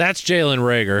that's Jalen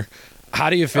Reagor. How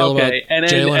do you feel about Jalen Hurts? And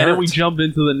then we jump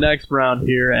into the next round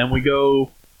here, and we go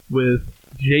with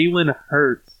Jalen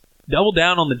Hurts. Double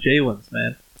down on the Jalen's,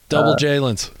 man. Double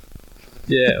Jalen's.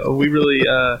 Yeah, we really...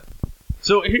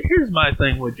 So here's my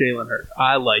thing with Jalen Hurts.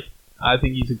 I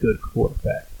think he's a good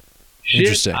quarterback.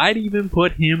 Interesting. I'd even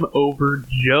put him over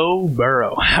Joe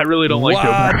Burrow. I really don't like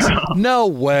Joe Burrow. No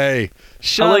way.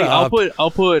 Shut up.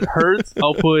 I'll put Hurts.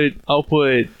 I'll put Hurts. I'll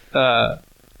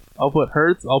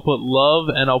put Love,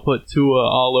 and I'll put Tua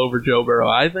all over Joe Burrow.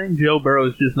 I think Joe Burrow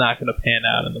is just not going to pan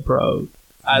out in the pros.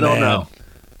 I don't know.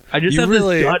 I just have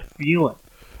this gut feeling.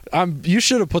 You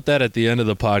should have put that at the end of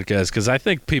the podcast because I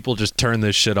think people just turn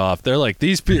this shit off. They're like,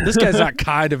 this guy's not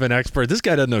kind of an expert. This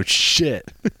guy doesn't know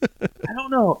shit. I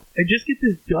don't know. I just get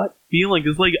this gut feeling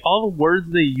because like all the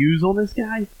words they use on this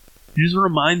guy just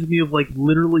reminds me of like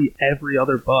literally every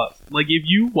other bust. Like if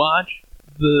you watch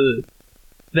the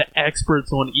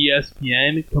experts on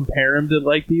ESPN compare him to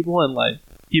like people and like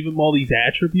give him all these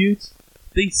attributes,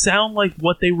 they sound like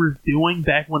what they were doing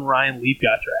back when Ryan Leaf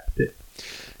got drafted.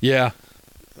 Yeah.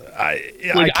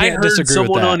 I can't heard disagree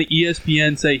someone with on that.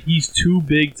 ESPN say he's too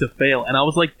big to fail, and I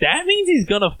was like, that means he's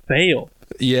gonna fail.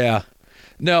 Yeah.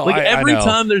 No, Like every I know.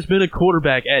 time there's been a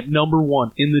quarterback at number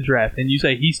 1 in the draft, and you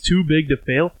say he's too big to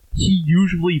fail, he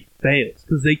usually fails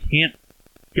because they can't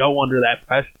go under that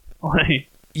pressure. Like,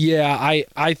 Yeah,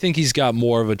 I think he's got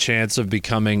more of a chance of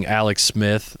becoming Alex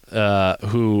Smith,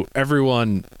 who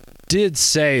everyone did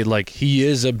say like he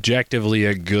is objectively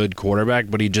a good quarterback,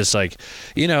 but he just like,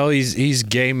 he's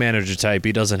game manager type.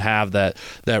 He doesn't have that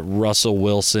Russell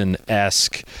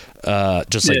Wilson-esque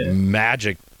like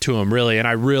magic to him really. And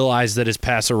I realized that his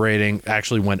passer rating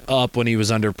actually went up when he was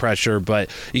under pressure, but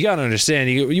you got to understand,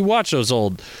 you watch those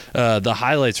old the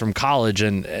highlights from college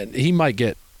and he might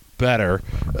get better.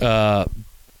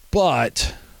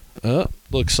 But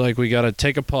looks like we got to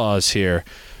take a pause here.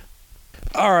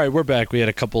 All right, we're back. We had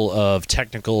a couple of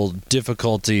technical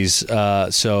difficulties.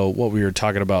 So what we were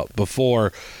talking about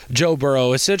before, Joe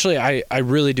Burrow, essentially, I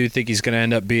really do think he's going to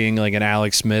end up being like an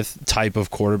Alex Smith type of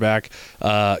quarterback.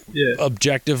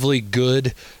 Objectively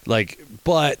good,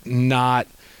 but not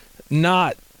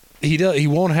he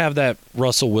won't have that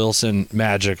Russell Wilson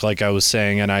magic like I was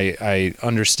saying, and I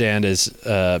understand his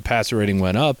passer rating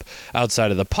went up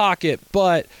outside of the pocket,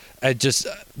 but I just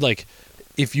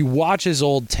if you watch his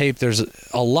old tape, there's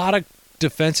a lot of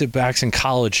defensive backs in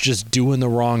college just doing the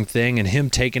wrong thing and him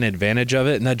taking advantage of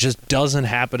it, and that just doesn't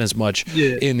happen as much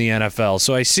in the NFL.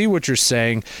 So I see what you're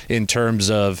saying in terms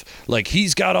of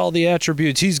he's got all the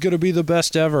attributes, he's going to be the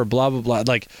best ever, blah blah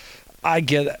blah. I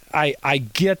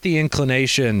get the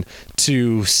inclination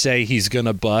to say he's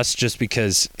gonna bust just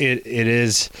because it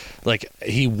is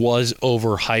he was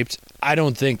overhyped. I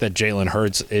don't think that Jalen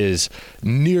Hurts is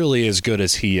nearly as good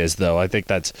as he is, though. I think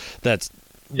that's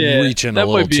reaching a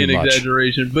little too much. That might be an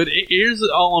exaggeration, but here's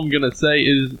all I'm gonna say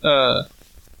is that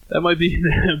might be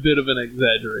a bit of an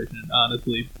exaggeration,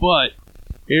 honestly. But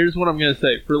here's what I'm gonna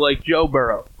say for Joe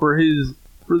Burrow for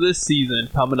this season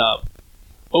coming up.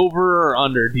 Over or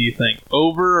under, do you think?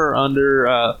 Over or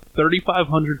under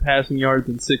 3,500 passing yards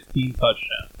and 16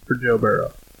 touchdowns for Joe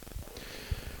Burrow?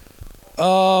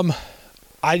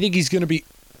 I think he's going to be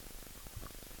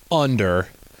under.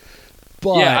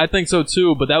 But yeah, I think so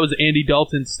too, but that was Andy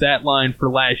Dalton's stat line for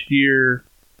last year.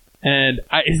 And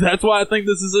that's why I think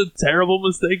this is a terrible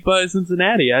mistake by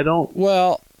Cincinnati. I don't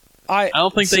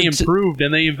think they improved,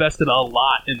 and they invested a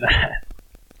lot in that.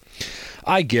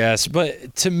 I guess,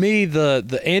 but to me,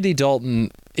 the Andy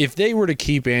Dalton, if they were to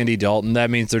keep Andy Dalton,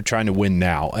 that means they're trying to win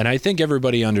now. And I think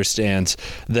everybody understands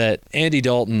that Andy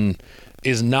Dalton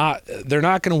they're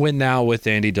not going to win now with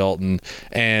Andy Dalton,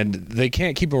 and they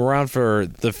can't keep him around for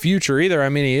the future either. I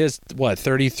mean, he is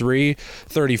 33,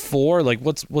 34.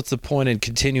 What's the point in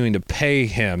continuing to pay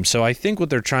him? So I think what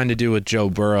they're trying to do with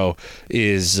Joe Burrow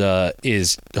is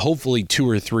hopefully 2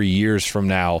 or 3 years from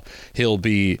now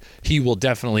he will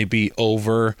definitely be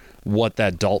over what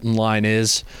that Dalton line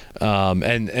is,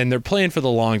 and they're playing for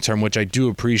the long term, which I do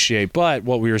appreciate. But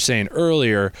what we were saying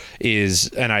earlier is,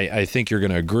 and I think you're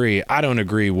going to agree, I don't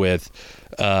agree with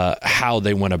how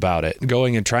they went about it,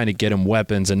 going and trying to get him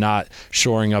weapons and not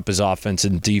shoring up his offense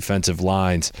and defensive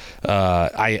lines.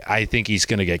 I think he's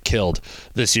going to get killed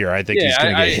this year. I think he's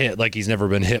going to get hit like he's never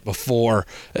been hit before.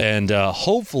 And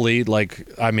hopefully,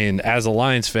 as a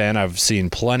Lions fan, I've seen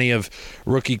plenty of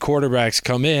rookie quarterbacks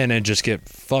come in and just get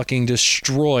fucking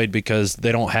destroyed because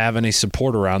they don't have any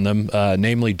support around them,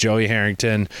 namely Joey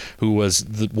Harrington, who was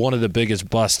one of the biggest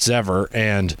busts ever,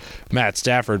 and Matt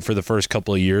Stafford for the first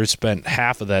couple of years spent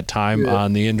half of that time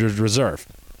on the injured reserve.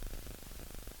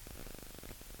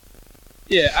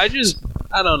 Yeah, I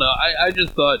don't know. I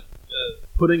just thought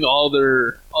putting all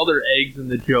their eggs in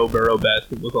the Joe Burrow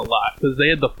basket was a lot because they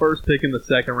had the first pick in the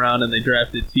second round and they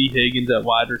drafted T. Higgins at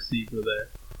wide receiver there,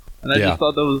 and I just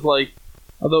thought that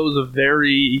was a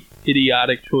very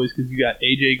idiotic choice because you got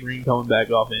AJ Green coming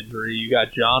back off injury, you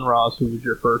got John Ross, who was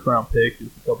your first round pick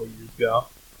just a couple years ago.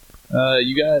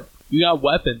 You got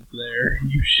weapons there.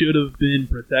 You should have been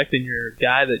protecting your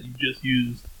guy that you just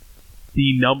used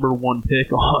the number 1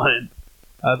 pick on.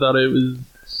 I thought it was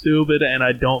stupid, and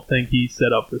I don't think he's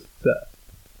set up for success.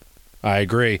 I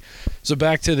agree. So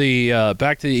back to the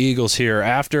Eagles here.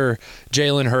 After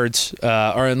Jalen Hurts,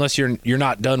 or unless you're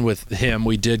not done with him,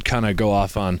 we did kind of go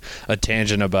off on a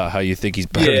tangent about how you think he's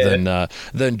better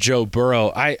than Joe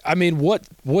Burrow. I mean, what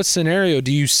scenario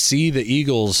do you see the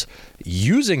Eagles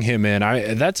using him in?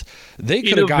 They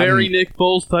could have gotten very Nick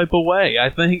Foles type of way.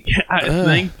 I think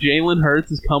Jalen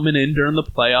Hurts is coming in during the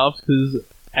playoffs because,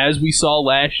 as we saw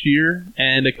last year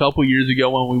and a couple years ago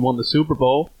when we won the Super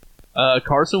Bowl,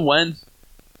 Carson Wentz,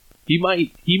 he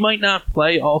might not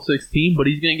play all 16, but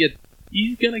he's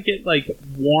gonna get like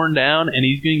worn down and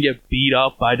he's gonna get beat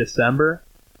up by December.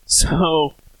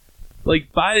 So,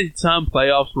 like, by the time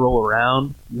playoffs roll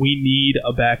around, we need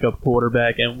a backup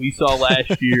quarterback, and we saw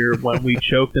last year when we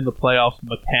choked in the playoffs,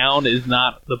 McCown is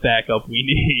not the backup we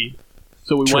need.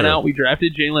 So we went out, we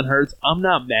drafted Jalen Hurts. I'm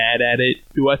not mad at it.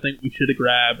 Do I think we should have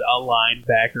grabbed a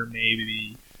linebacker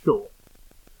maybe? Sure.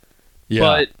 Yeah.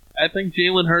 But I think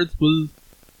Jalen Hurts was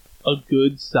a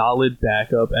good, solid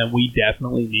backup, and we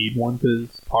definitely need one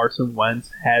because Carson Wentz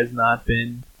has not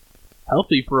been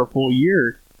healthy for a full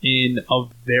year in a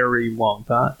very long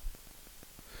time.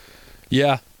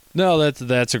 Yeah. No,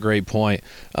 that's a great point.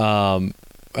 And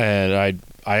I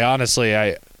honestly,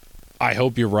 I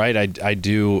hope you're right. I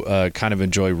do kind of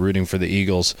enjoy rooting for the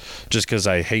Eagles just because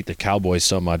I hate the Cowboys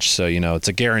so much. So, it's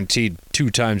a guaranteed 2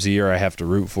 times a year I have to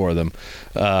root for them.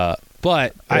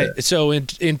 But so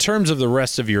in terms of the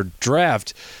rest of your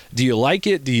draft, do you like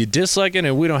it? Do you dislike it?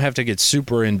 And we don't have to get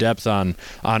super in depth on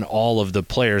all of the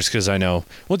players because I know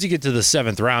once you get to the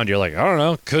 7th round, you're like, I don't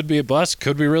know, could be a bust,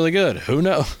 could be really good. Who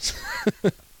knows?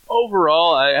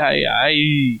 Overall,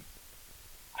 I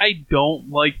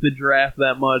don't like the draft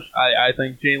that much. I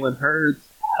think Jalen Hurts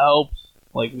helps.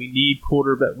 Like, we need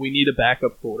quarterback. We need a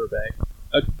backup quarterback.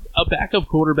 A backup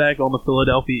quarterback on the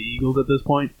Philadelphia Eagles at this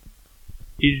point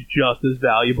is just as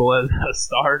valuable as a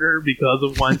starter because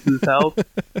of Wentz's health.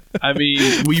 I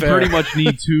mean, we pretty much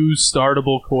need 2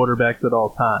 startable quarterbacks at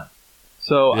all times.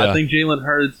 So I think Jalen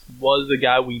Hurts was the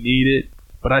guy we needed,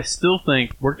 but I still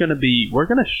think we're gonna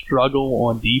struggle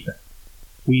on defense.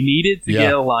 We needed to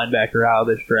get a linebacker out of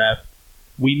this draft.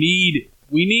 We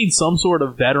need some sort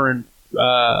of veteran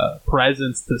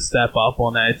presence to step up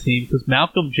on that team because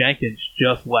Malcolm Jenkins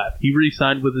just left. He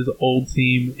re-signed with his old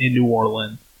team in New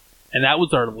Orleans, and that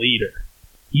was our leader.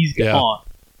 He's gone.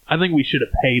 I think we should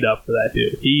have paid up for that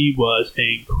dude. He was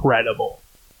incredible.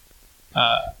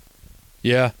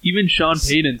 Even Sean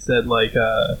Payton said one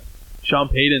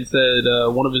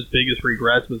of his biggest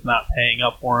regrets was not paying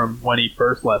up for him when he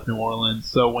first left New Orleans.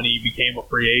 So when he became a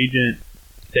free agent,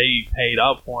 they paid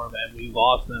up for him and we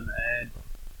lost him. And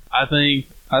I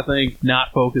think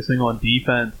not focusing on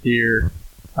defense here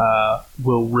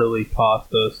will really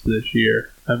cost us this year.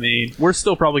 I mean, we're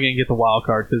still probably going to get the wild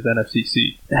card because NFC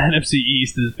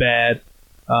East is bad.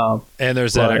 And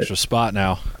there's that extra spot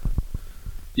now.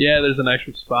 Yeah, there's an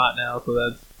extra spot now, so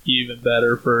that's even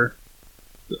better for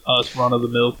us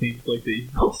run-of-the-mill teams like the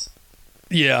Eagles.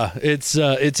 Yeah, it's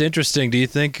interesting. Do you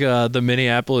think the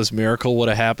Minneapolis Miracle would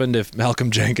have happened if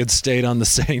Malcolm Jenkins stayed on the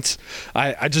Saints?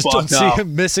 I just don't see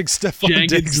him missing Stephon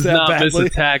Diggs that badly. Jenkins does not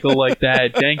miss a tackle like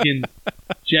that.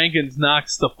 Jenkins knocked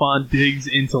Stephon Diggs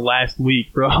into last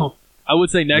week, bro. I would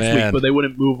say next week, but they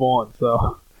wouldn't move on.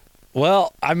 So,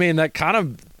 well, I mean, that kind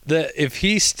of if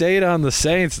he stayed on the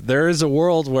Saints, there is a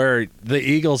world where the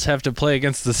Eagles have to play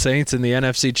against the Saints in the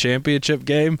NFC Championship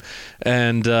game,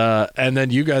 and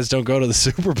then you guys don't go to the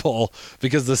Super Bowl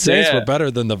because the Saints were better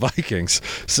than the Vikings.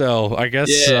 So I guess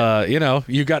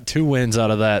you got 2 wins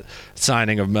out of that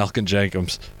signing of Malcolm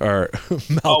Jenkins or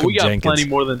Malcolm we got Jenkins. Plenty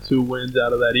more than 2 wins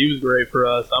out of that. He was great for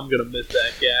us. I'm gonna miss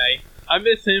that guy. I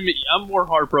miss him. I'm more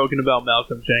heartbroken about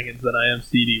Malcolm Jenkins than I am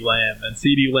CeeDee Lamb. And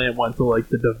CeeDee Lamb went to, like,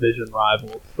 the division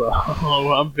rivals. So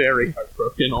I'm very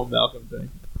heartbroken on Malcolm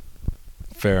Jenkins.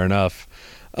 Fair enough.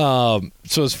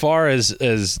 So as far as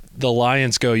the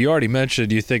Lions go, you already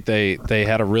mentioned you think they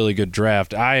had a really good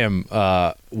draft. I am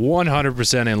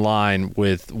 100% in line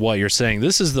with what you're saying.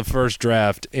 This is the first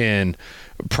draft in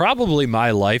probably my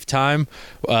lifetime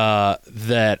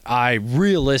that I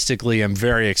realistically am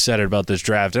very excited about this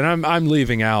draft, and I'm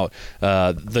leaving out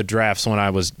the drafts when I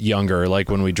was younger, like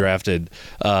when we drafted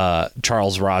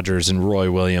Charles Rogers and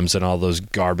Roy Williams and all those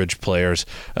garbage players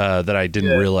that I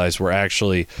didn't realize were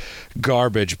actually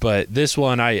garbage. But this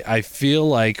one, I feel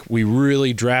like we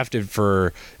really drafted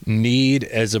for need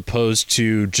as opposed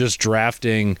to just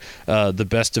drafting the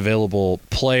best available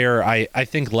player. I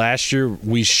think last year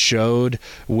we showed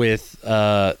with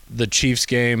the Chiefs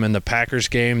game and the Packers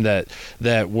game that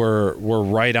we're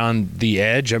right on the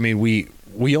edge. I mean,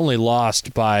 we only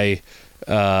lost by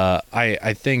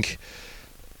I think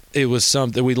it was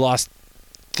something we lost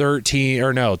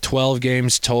 12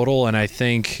 games total, and I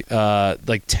think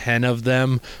like 10 of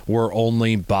them were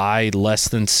only by less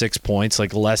than 6 points,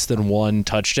 like less than one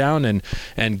touchdown,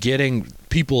 and getting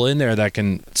people in there that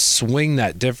can swing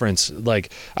that difference.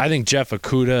 Like, I think Jeff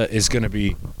Okudah is going to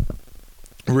be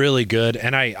really good,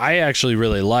 and I actually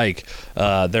really like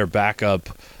their backup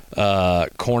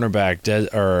cornerback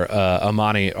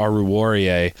Amani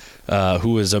Aruwariye,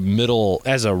 who is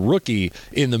as a rookie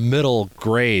in the middle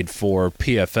grade for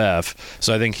PFF.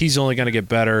 So I think he's only going to get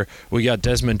better. We got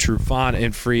Desmond Trufant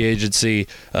in free agency,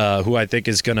 who I think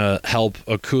is going to help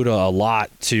Okudah a lot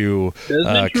to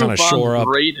kind of shore up.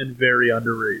 Great and very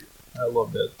underrated. I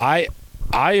love that.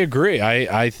 I agree.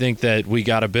 I think that we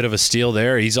got a bit of a steal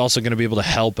there. He's also going to be able to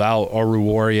help out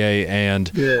Aruwariye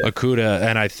and Okudah,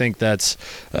 and I think that's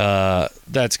going to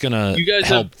help the defense a lot. You guys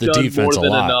have done more than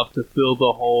enough to fill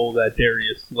the hole that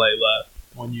Darius Slay left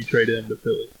when you traded him to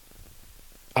Philly.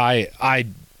 I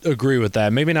agree with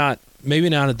that. Maybe not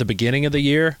at the beginning of the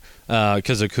year,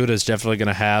 because Okudah is definitely going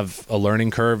to have a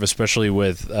learning curve, especially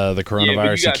with the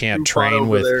coronavirus. He can't train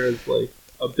with. There is like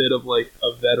a bit of like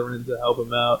a veteran to help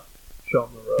him out. Show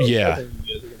him the road. Yeah. I think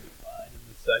you guys are going to be fine in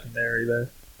the secondary there.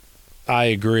 I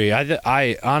agree.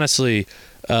 I honestly,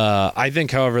 I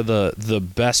think, however, the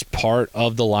best part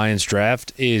of the Lions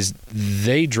draft is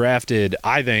they drafted,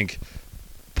 I think,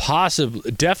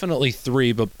 definitely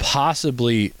 3, but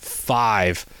possibly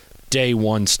 5 day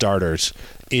one starters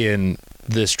in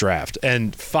this draft.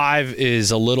 And 5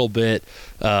 is a little bit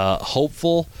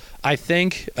hopeful, I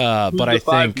think. But I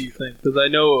think. Do you think? Because I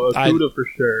know Okudah for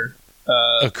sure.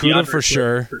 Okudah for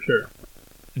sure.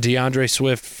 DeAndre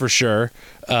Swift for sure.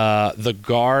 The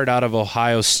guard out of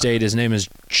Ohio State, his name is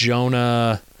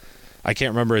Jonah. I can't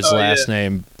remember his last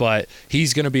name, but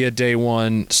he's going to be a day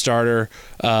one starter.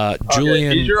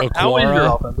 Julian Okwara. How is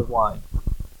your offensive line?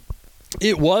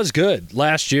 It was good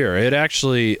last year. It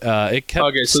actually it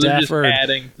kept so Stafford. They're just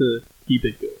adding to keep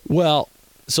it good. Well,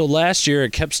 so last year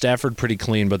it kept Stafford pretty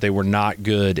clean, but they were not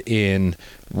good in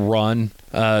run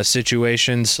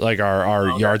situations. Like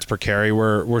our yards per carry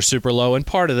were super low, and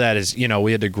part of that is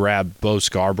we had to grab Bo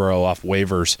Scarborough off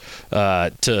waivers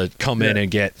to come in and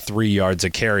get 3 yards a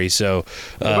carry. So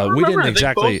we didn't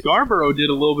exactly. I think Bo Scarborough did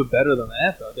a little bit better than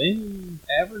that, though. They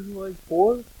averaged like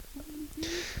 4.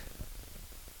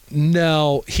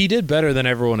 No, he did better than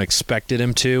everyone expected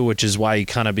him to, which is why he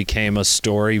kind of became a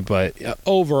story. But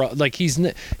overall, like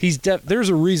there's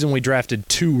a reason we drafted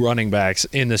 2 running backs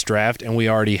in this draft, and we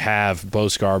already have Bo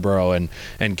Scarborough and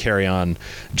Kerryon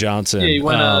Johnson. Yeah, he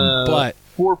went but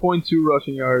 4.2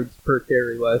 rushing yards per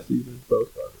carry last season. Bo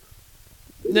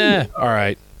Scarborough. All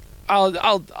right.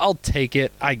 I'll take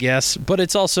it, I guess, but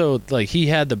it's also like he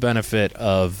had the benefit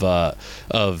of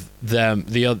them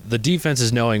the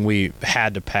defenses knowing we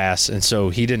had to pass, and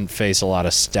so he didn't face a lot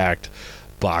of stacked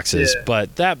boxes. Yeah.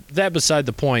 But that beside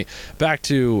the point. Back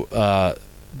to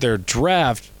their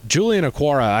draft, Julian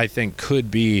Okwara, I think,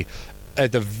 could be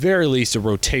at the very least a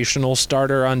rotational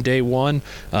starter on day one.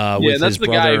 With that's his the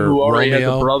brother, guy who already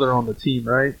Romeo. has a brother on the team,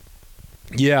 right?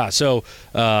 Yeah, so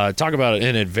talk about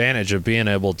an advantage of being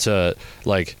able to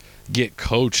like get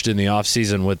coached in the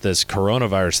offseason with this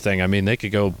coronavirus thing. I mean, they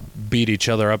could go beat each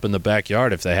other up in the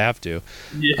backyard if they have to.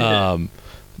 Yeah.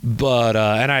 But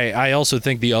and I also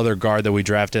think the other guard that we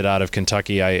drafted out of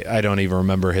Kentucky, I don't even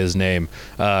remember his name,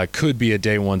 could be a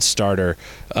day one starter.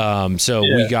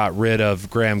 We got rid of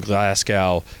Graham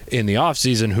Glasgow in the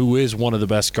offseason, who is one of the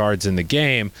best guards in the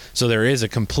game. So there is a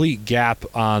complete gap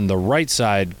on the right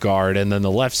side guard, and then the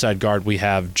left side guard we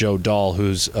have Joe Dahl,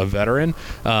 who's a veteran.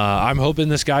 I'm hoping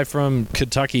this guy from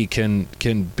Kentucky can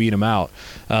beat him out.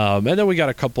 And then we got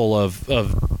a couple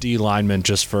of D linemen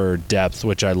just for depth,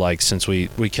 which I like, since we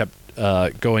kept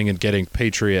going and getting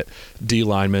Patriot D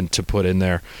linemen to put in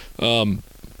there.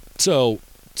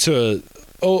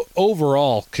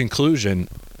 Overall conclusion,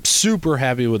 super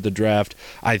happy with the draft.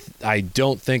 I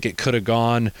don't think it could have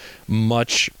gone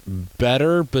much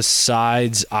better.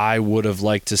 Besides, I would have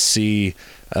liked to see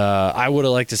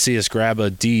us grab a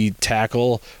D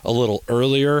tackle a little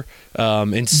earlier.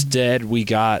 Instead, we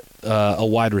got a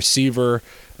wide receiver,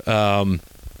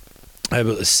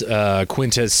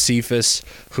 Quintez Cephas,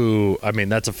 who, I mean,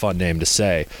 that's a fun name to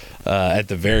say at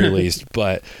the very least,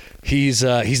 but he's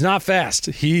not fast.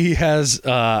 He has,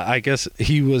 I guess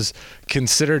he was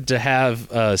considered to have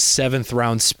 7th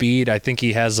round speed. I think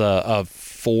he has a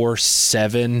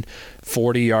 4.7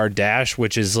 40-yard dash,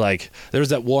 which is like, there's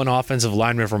that one offensive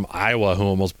lineman from Iowa who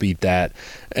almost beat that.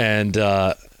 And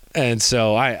And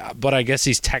so I guess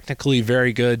he's technically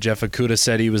very good. Jeff Okuda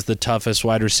said he was the toughest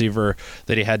wide receiver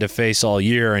that he had to face all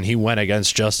year, and he went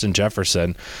against Justin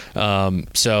Jefferson.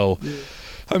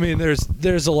 I mean,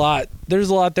 there's a lot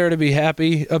there to be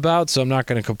happy about. So I'm not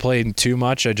going to complain too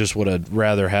much. I just would have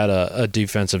rather had a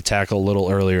defensive tackle a little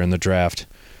earlier in the draft.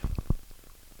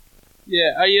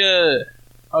 Yeah,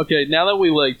 okay. Now that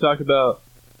we talk about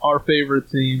our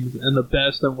favorite teams and the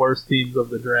best and worst teams of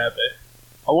the draft,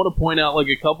 I want to point out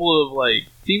a couple of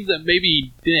teams that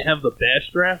maybe didn't have the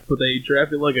best draft, but they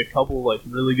drafted a couple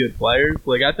of really good players.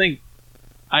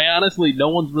 I honestly, no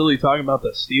one's really talking about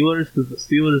the Steelers because the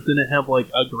Steelers didn't have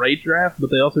a great draft, but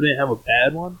they also didn't have a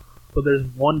bad one. But there's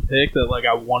one pick that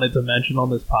I wanted to mention on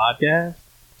this podcast.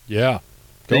 Yeah.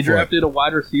 They drafted a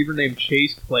wide receiver named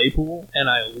Chase Claypool, and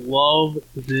I love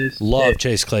this pick.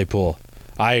 Chase Claypool.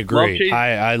 I agree.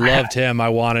 I loved him. I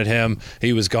wanted him.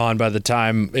 He was gone by the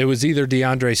time it was either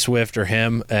DeAndre Swift or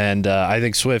him, and I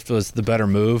think Swift was the better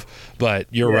move. But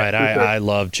you're right. I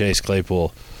love Chase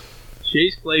Claypool.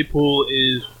 Chase Claypool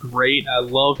is great. I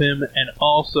love him, and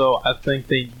also I think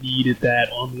they needed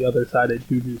that on the other side of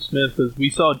Juju Smith because we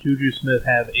saw Juju Smith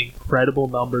have incredible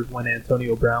numbers when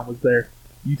Antonio Brown was there.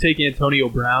 You take Antonio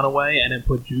Brown away and then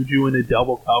put Juju into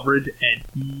double coverage, and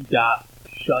he got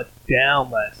shut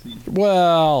down last season.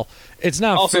 Well, it's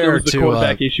not also, fair there was the to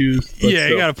quarterback issues. Yeah,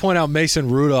 you got to point out Mason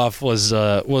Rudolph was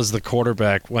the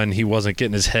quarterback when he wasn't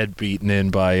getting his head beaten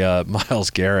in by Myles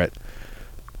Garrett.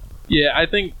 Yeah, I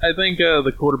think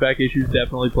the quarterback issues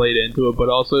definitely played into it, but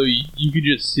also you could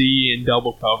just see in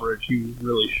double coverage he was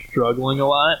really struggling a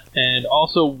lot. And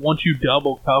also, once you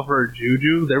double cover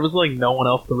Juju, there was no one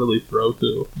else to really throw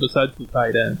to besides the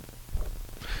tight end.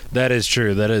 That is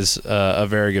true. That is a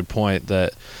very good point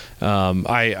that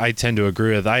I tend to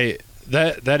agree with.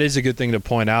 That is a good thing to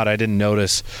point out. I didn't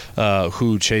notice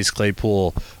who Chase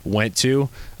Claypool went to.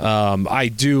 I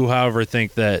do, however,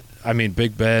 think that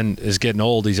Big Ben is getting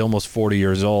old. He's almost 40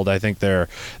 years old. I think their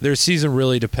season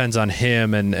really depends on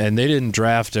him, and they didn't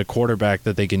draft a quarterback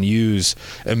that they can use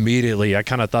immediately. I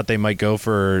kind of thought they might go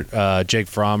for Jake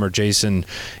Fromm or Jacob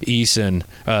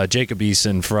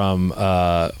Eason from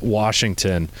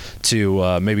Washington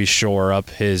to maybe shore up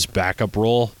his backup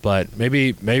role. But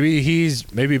maybe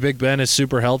Big Ben is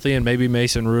super healthy, and maybe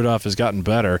Mason Rudolph has gotten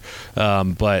better.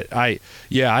 But I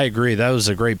agree. That was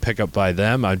a great pickup by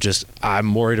them.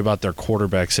 I'm worried about their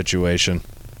quarterback situation.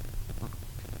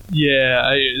 Yeah,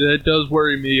 that does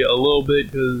worry me a little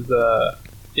bit because,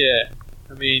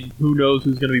 who knows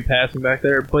who's going to be passing back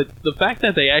there. But the fact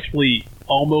that they actually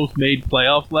almost made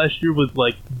playoffs last year with,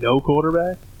 no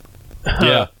quarterback,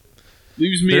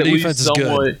 leaves me at least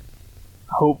somewhat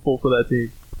hopeful for that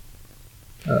team.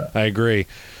 I agree.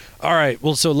 All right,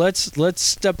 well, so let's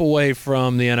step away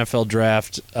from the NFL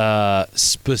draft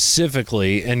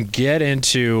specifically and get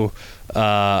into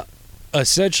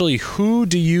essentially who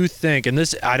do you think, and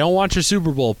this, I don't want your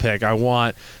Super Bowl pick. I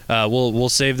want we'll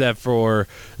save that for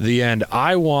the end.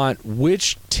 I want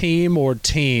which team or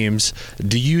teams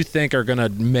do you think are going to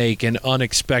make an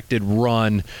unexpected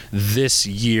run this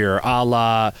year, a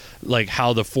la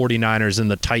how the 49ers and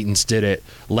the Titans did it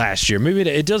last year. Maybe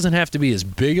it doesn't have to be as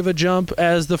big of a jump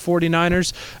as the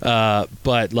 49ers,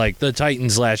 but the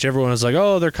Titans last year, everyone was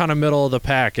oh, they're kind of middle of the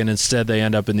pack, and instead they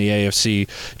end up in the AFC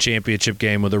Championship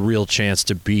game with a real chance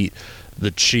to beat the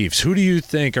Chiefs. Who do you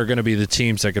think are going to be the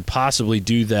teams that could possibly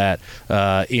do that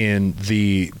in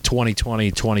the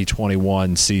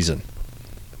 2020-2021 season?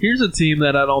 Here's a team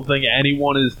that I don't think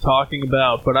anyone is talking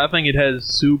about, but I think it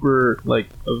has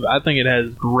I think it has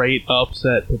great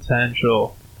upset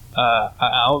potential.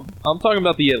 I'm talking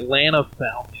about the Atlanta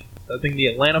Falcons. I think the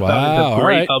Atlanta Falcons have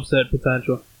great upset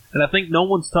potential. And I think no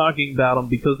one's talking about them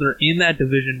because they're in that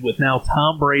division with now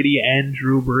Tom Brady and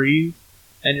Drew Brees.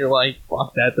 And you're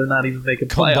fuck that, they're not even making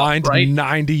playoffs, combined right?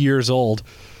 90 years old.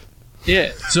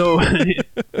 Yeah, so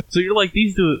you're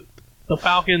these two, the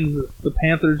Falcons, the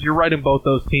Panthers, you're writing both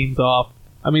those teams off.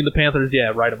 The Panthers,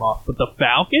 write them off. But the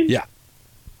Falcons? Yeah.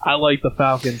 I like the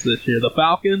Falcons this year. The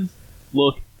Falcons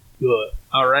look good,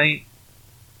 all right?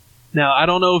 Now, I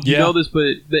don't know if you know this,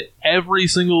 but every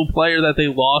single player that they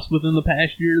lost within the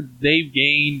past year, they've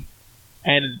gained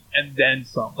and then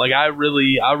some. I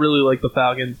really like the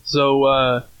Falcons.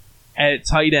 So at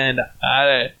tight end,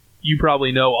 you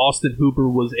probably know Austin Hooper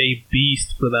was a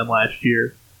beast for them last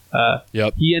year.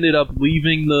 He ended up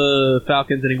leaving the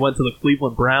Falcons and he went to the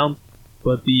Cleveland Browns.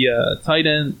 But the tight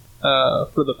end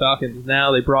for the Falcons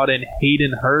now, they brought in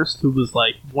Hayden Hurst, who was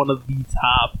one of the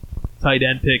top tight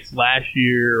end picks last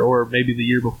year or maybe the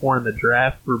year before in the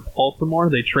draft for Baltimore.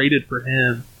 They traded for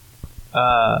him.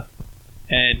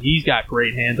 And he's got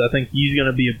great hands. I think he's going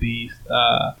to be a beast.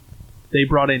 They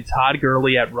brought in Todd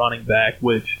Gurley at running back,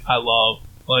 which I love.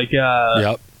 Like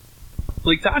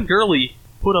Todd Gurley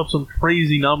put up some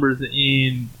crazy numbers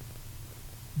in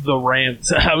the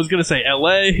Rams. I was going to say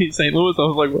L.A., St. Louis. I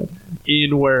was like, what?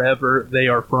 In wherever they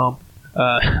are from.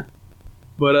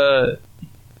 But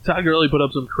Todd Gurley put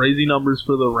up some crazy numbers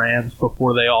for the Rams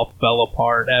before they all fell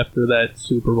apart after that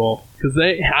Super Bowl. Because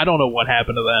I don't know what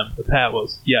happened to them, but that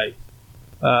was yikes.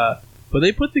 But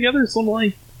they put together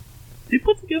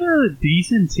a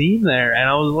decent team there, and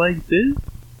I was like,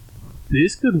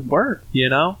 this could work, you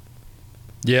know?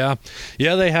 Yeah,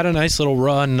 they had a nice little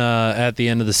run at the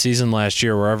end of the season last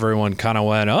year where everyone kind of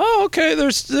went, oh, okay,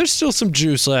 there's still some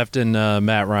juice left in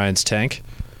Matt Ryan's tank.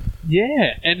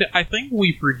 Yeah, and I think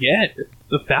we forget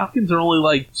the Falcons are only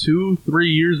like 2-3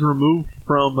 years removed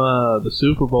from the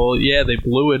Super Bowl. Yeah, they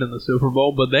blew it in the Super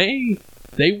Bowl, but they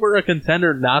were a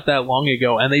contender not that long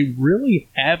ago, and they really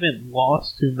haven't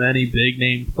lost too many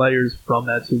big-name players from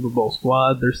that Super Bowl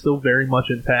squad. They're still very much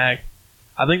intact.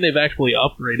 I think they've actually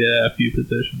upgraded at a few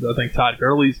positions. I think Todd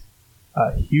Gurley's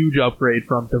a huge upgrade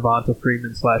from Devonta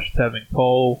Freeman / Tevin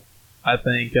Cole. I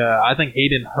think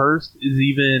Hayden Hurst is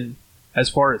even, as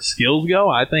far as skills go,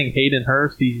 I think Hayden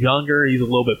Hurst, he's younger, he's a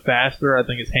little bit faster. I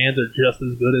think his hands are just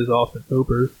as good as Austin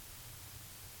Hooper's.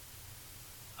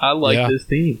 I like this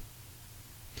team.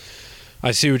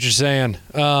 I see what you're saying.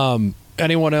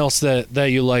 Anyone else that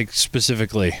you like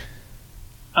specifically?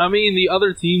 I mean, the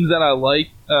other teams that I like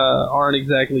aren't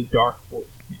exactly dark horse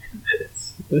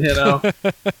candidates, you know.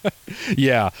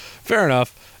 Yeah, fair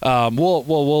enough.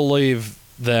 We'll leave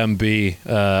them be.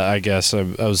 I guess I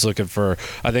was looking for.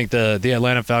 I think the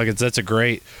Atlanta Falcons. That's a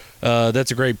great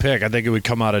pick. I think it would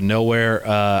come out of nowhere.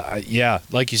 Yeah,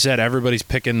 like you said, everybody's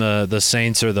picking the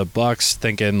Saints or the Bucks,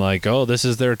 thinking like, oh, this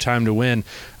is their time to win.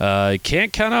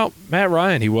 Can't count out Matt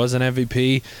Ryan. He was an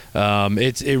MVP.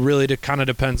 It really kind of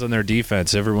depends on their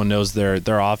defense. Everyone knows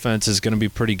their offense is going to be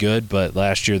pretty good, but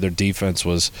last year their defense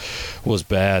was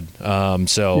bad.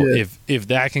 If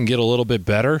that can get a little bit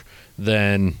better,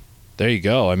 then there you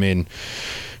go. I mean,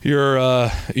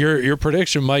 your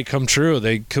prediction might come true.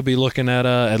 They could be looking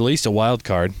at least a wild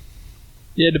card.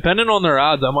 Yeah, depending on their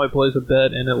odds, I might place a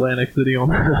bet in Atlantic City on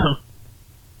them.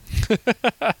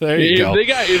 There you go.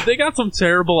 If they got some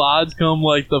terrible odds come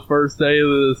like the first day of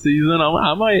the season,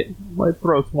 I might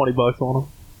throw $20 on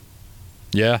them.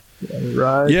 Yeah.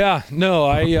 Right. Yeah. No,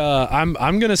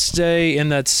 I'm gonna stay in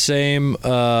that same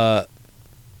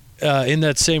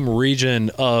region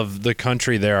of the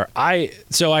country there. I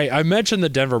mentioned the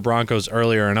Denver Broncos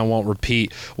earlier, and I won't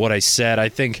repeat what I said. I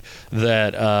think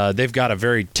that they've got a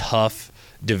very tough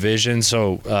division,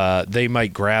 so they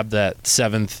might grab that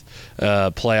 7th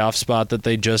playoff spot that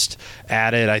they just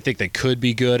added. I think they could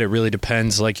be good. It really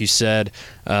depends, like you said,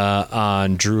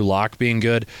 on Drew Lock being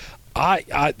good.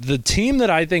 The team that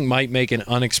I think might make an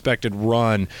unexpected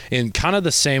run in kind of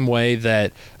the same way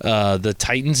that the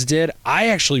Titans did, I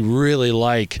actually really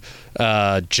like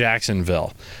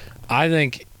Jacksonville. I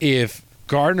think if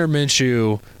Gardner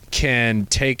Minshew can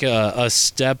take a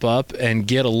step up and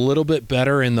get a little bit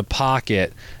better in the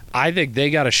pocket, I think they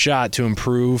got a shot to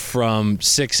improve from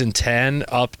 6-10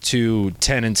 up to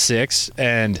 10-6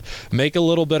 and make a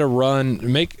little bit of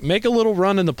run, make a little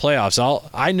run in the playoffs.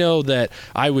 I know that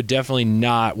I would definitely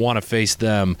not want to face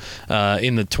them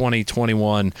in the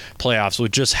 2021 playoffs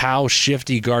with just how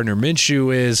shifty Gardner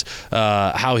Minshew is,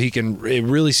 how he can. It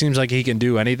really seems like he can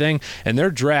do anything. And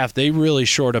their draft, they really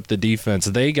shored up the defense.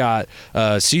 They got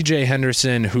C.J.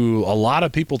 Henderson, who a lot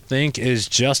of people think is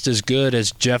just as good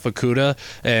as Jeff Okudah,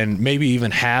 and maybe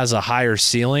even has a higher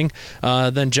ceiling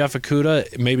than Jeff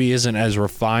Okudah. Maybe isn't as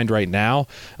refined right now.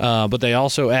 But they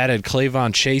also added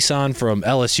Clavon Chason from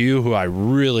LSU, who I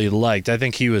really liked. I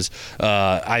think he was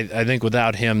I think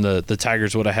without him, the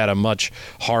Tigers would have had a much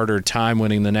harder time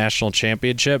winning the national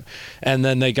championship. And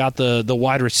then they got the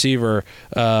wide receiver,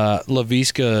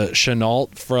 Laviska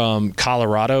Shenault from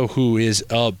Colorado, who is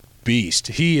a beast.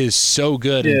 He is so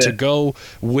good. Yeah. And to go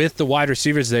with the wide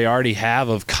receivers they already have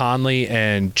of Conley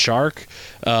and Chark,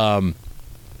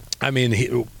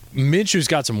 Minshew's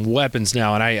got some weapons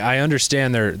now, and I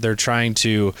understand they're trying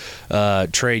to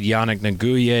trade Yannick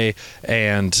Ngakoue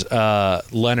and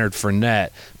Leonard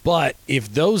Fournette, but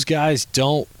if those guys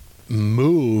don't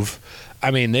move,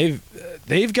 I mean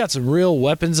they've got some real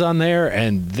weapons on there,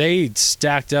 and they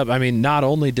stacked up. I mean, not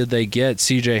only did they get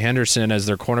C.J. Henderson as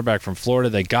their cornerback from Florida,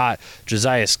 they got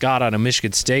Josiah Scott out of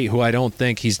Michigan State, who I don't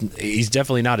think he's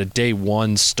definitely not a day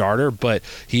one starter, but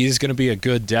he is going to be a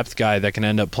good depth guy that can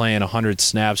end up playing 100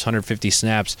 snaps, 150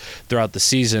 snaps throughout the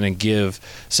season and give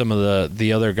some of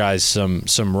the other guys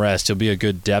some rest. He'll be a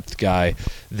good depth guy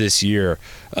this year.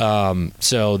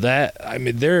 So that, I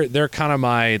mean, they're kind of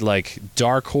my like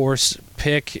dark horse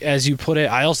pick, as you put it.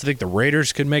 I also think the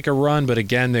Raiders could make a run, but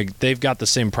again, they've got the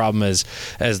same problem as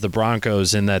the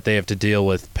Broncos in that they have to deal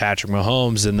with Patrick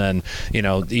Mahomes, and then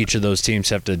each of those teams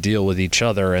have to deal with each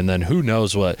other, and then who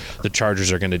knows what the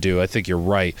Chargers are going to do. I think you're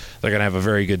right. They're going to have a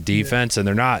very good defense, and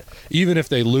they're not, even if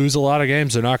they lose a lot of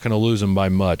games, they're not going to lose them by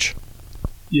much.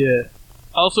 Yeah.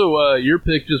 Also, your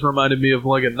pick just reminded me of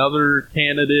like another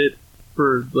candidate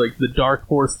for like the dark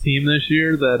horse team this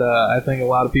year that I think a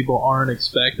lot of people aren't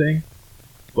expecting.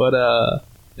 But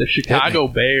the Chicago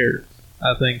Bears,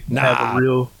 I think, have a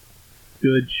real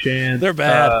good chance. They're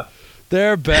bad.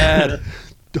 They're bad.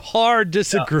 Hard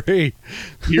disagree.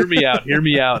 Hear me out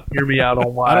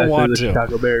on why I say the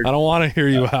Chicago Bears. I don't want to hear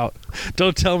you out.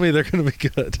 Don't tell me they're going to be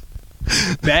good.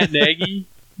 Matt Nagy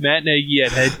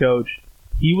at head coach,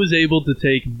 he was able to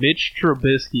take Mitch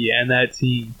Trubisky and that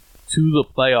team to the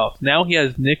playoffs. Now he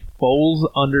has Nick Foles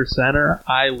under center.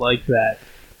 I like that.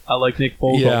 I like Nick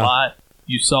Foles a lot.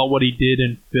 You saw what he did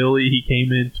in Philly. He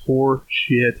came in, tore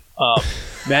shit up.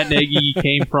 Matt Nagy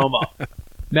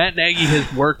Matt Nagy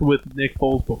has worked with Nick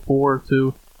Foles before,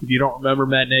 too. If you don't remember,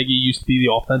 Matt Nagy used to be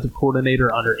the offensive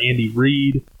coordinator under Andy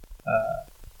Reid.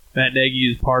 Matt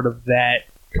Nagy is part of that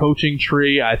coaching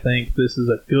tree. I think this is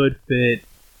a good fit.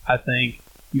 I think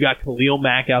you got Khalil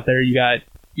Mack out there. You got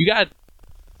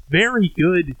very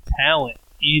good talent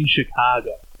in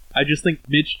Chicago. I just think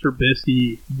Mitch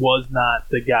Trubisky was not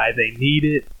the guy they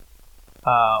needed.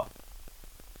 I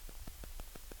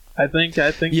think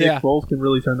Nick Foles can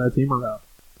really turn that team around.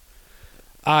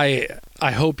 I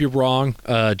hope you're wrong.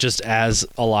 Just as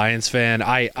a Lions fan,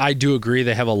 I do agree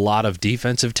they have a lot of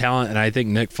defensive talent, and I think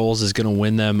Nick Foles is going to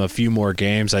win them a few more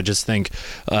games. I just think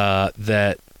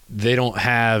that they don't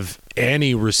have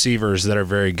any receivers that are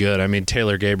very good. I mean,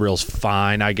 Taylor Gabriel's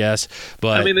fine, I guess,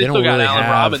 but they don't still got really Allen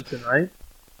have. Robinson, right?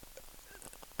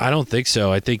 I don't think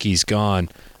so. I think he's gone.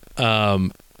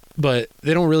 But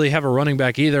they don't really have a running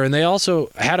back either, and they also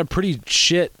had a pretty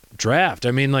shit draft.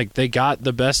 I mean, like, they got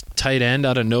the best tight end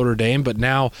out of Notre Dame, but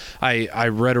now I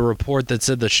read a report that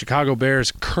said the Chicago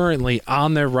Bears currently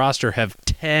on their roster have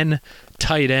 10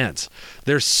 tight ends.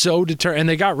 They're so determined, and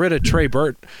they got rid of Trey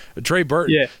Burton.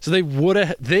 Yeah. So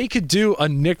they could do a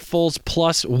Nick Foles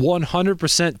plus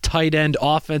 100% tight end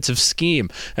offensive scheme,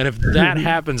 and if that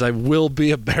happens, I will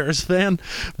be a Bears fan.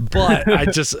 But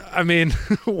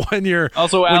when you're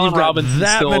also Allen Robinson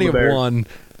that still many on the Bears. of one,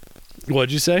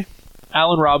 what'd you say?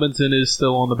 Allen Robinson is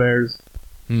still on the Bears.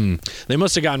 They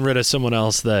must have gotten rid of someone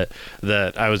else that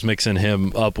I was mixing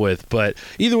him up with. But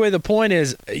either way, the point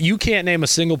is you can't name a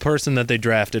single person that they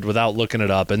drafted without looking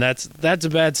it up, and that's a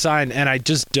bad sign. And I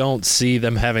just don't see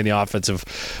them having the offensive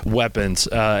weapons.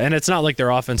 And it's not like their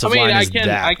offensive line is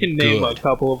that I can name good. a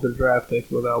couple of their draft picks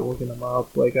without looking them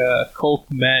up. Like Colt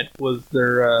Kmet was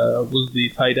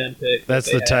the tight end pick.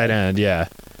 That's the tight end, yeah.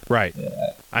 Right.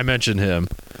 Yeah. I mentioned him.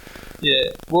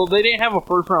 Yeah, well, they didn't have a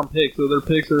first-round pick, so their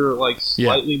picks are like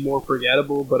slightly more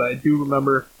forgettable. But I do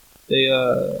remember they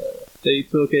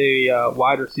took a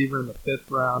wide receiver in the 5th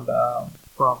round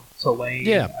from Tulane.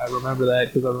 Yeah, I remember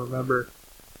that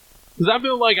because I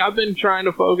feel like I've been trying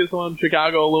to focus on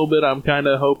Chicago a little bit. I'm kind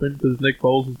of hoping because Nick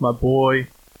Foles is my boy.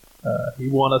 He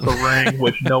won us a ring,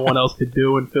 which no one else could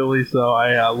do in Philly. So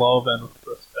I love and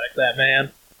respect that man,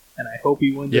 and I hope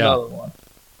he wins another one.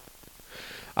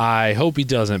 I hope he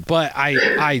doesn't, but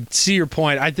I see your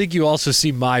point. I think you also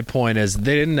see my point as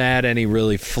they didn't add any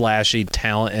really flashy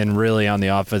talent, and really on the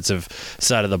offensive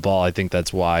side of the ball, I think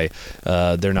that's why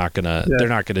they're not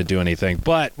gonna do anything.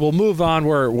 But we'll move on.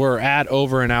 We're at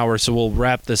over an hour, so we'll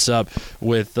wrap this up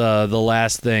with the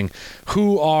last thing.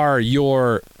 Who are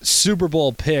your Super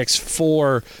Bowl picks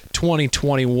for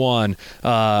 2021?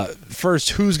 First,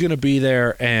 who's going to be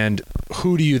there, and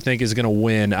who do you think is going to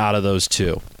win out of those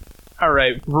two? All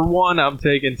right, for one, I'm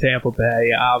taking Tampa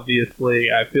Bay, obviously.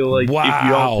 I feel like if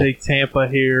you don't take Tampa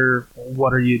here,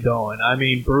 what are you doing? I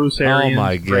mean, Bruce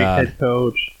Arians, great head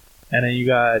coach, and then you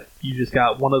just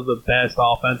got one of the best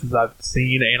offenses I've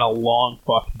seen in a long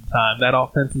fucking time. That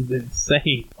offense is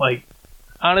insane. Like,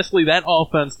 honestly, that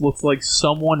offense looks like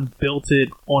someone built it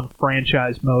on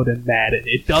franchise mode in Madden.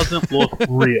 It doesn't look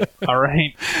real, all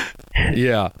right?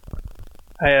 Yeah.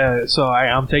 So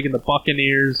I'm taking the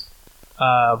Buccaneers.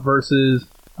 versus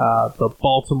the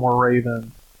Baltimore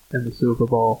Ravens in the Super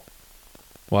Bowl.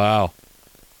 Wow.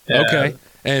 Okay.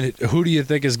 And who do you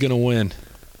think is going to win?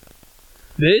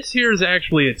 This here is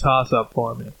actually a toss-up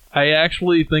for me. I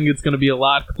actually think it's going to be a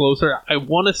lot closer. I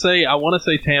want to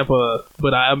say Tampa,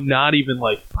 but I'm not even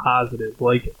like positive.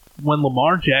 Like when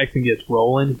Lamar Jackson gets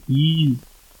rolling, he's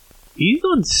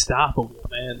unstoppable,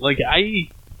 man. Like I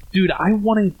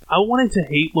wanted to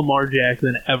hate Lamar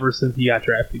Jackson ever since he got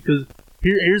drafted, because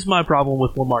here's my problem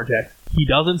with Lamar Jackson. He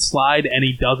doesn't slide and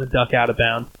he doesn't duck out of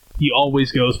bounds. He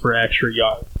always goes for extra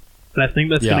yards. And I think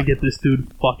that's going to get this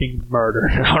dude fucking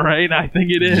murdered, all right? I think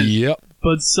it is. Yep.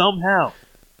 But somehow,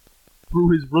 through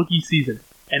his rookie season,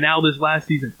 and now this last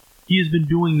season, he has been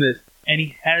doing this, and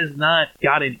he has not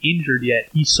gotten injured yet.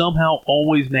 He somehow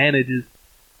always manages.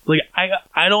 Like,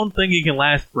 I don't think it can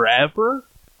last forever,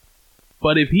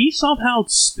 but if he somehow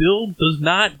still does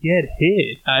not get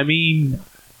hit, I mean,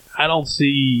 I don't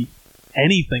see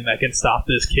anything that can stop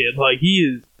this kid. Like, he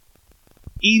is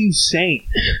insane.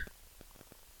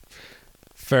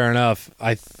 Fair enough.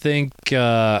 I think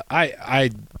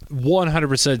I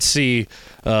 100% see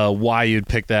why you'd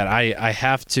pick that. I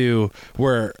have to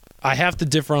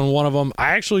differ on one of them.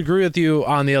 I actually agree with you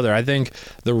on the other. I think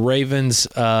the Ravens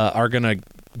are going to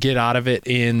get out of it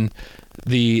in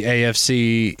the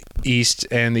AFC East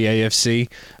and the AFC.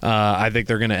 I think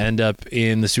they're going to end up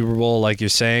in the Super Bowl, like you're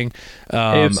saying.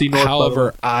 AFC North.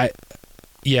 However,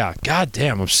 yeah,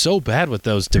 goddamn, I'm so bad with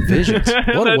those divisions.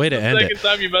 What a way to end it. Second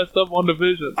time you messed up one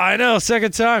division. I know,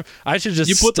 second time. I should just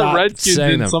You put the Redskins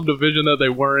in them. some division that they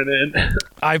weren't in.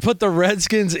 I put the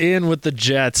Redskins in with the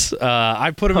Jets. I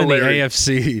put them in the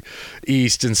AFC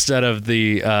East instead of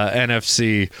the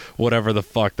NFC, whatever the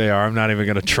fuck they are. I'm not even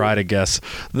going to try to guess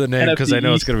the name because I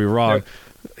know it's going to be wrong.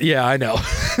 Yeah, I know.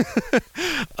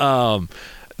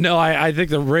 No, I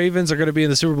think the Ravens are going to be in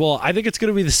the Super Bowl. I think it's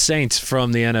going to be the Saints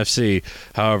from the NFC.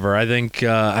 However, I think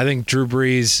Drew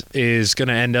Brees is going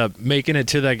to end up making it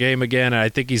to that game again, and I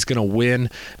think he's going to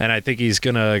win, and I think he's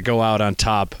going to go out on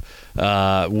top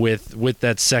with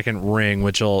that second ring,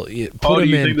 which will put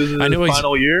him in. Do you think this is his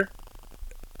final year?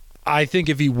 I think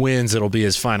if he wins, it'll be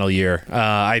his final year.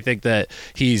 I think that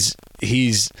he's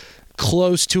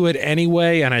close to it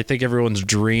anyway, and I think everyone's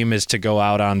dream is to go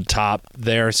out on top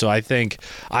there. So I think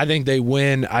they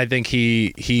win. I think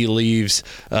he leaves,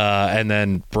 and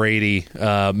then Brady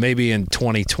maybe in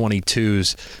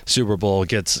 2022's Super Bowl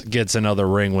gets another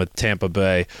ring with Tampa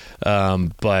Bay.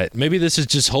 But maybe this is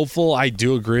just hopeful. I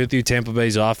do agree with you. Tampa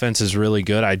Bay's offense is really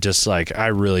good. I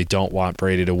really don't want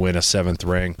Brady to win a seventh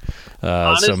ring.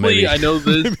 Honestly, so maybe, I know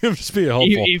this. Maybe I'm just being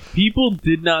hopeful. If people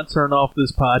did not turn off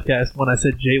this podcast when I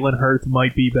said Jalen Hurts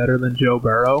might be better than Joe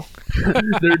Burrow,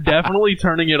 they're definitely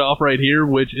turning it off right here,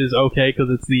 which is okay because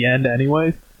it's the end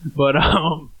anyways. But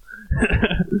I'll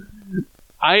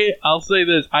say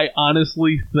this: I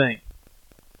honestly think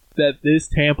that this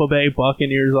Tampa Bay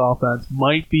Buccaneers offense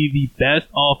might be the best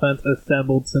offense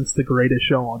assembled since The Greatest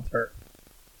Show on Turf.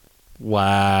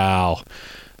 Wow.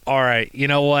 All right, you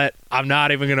know what? I'm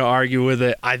not even going to argue with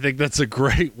it. I think that's a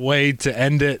great way to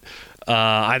end it.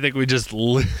 I think we just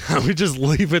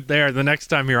leave it there. The next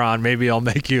time you're on, maybe I'll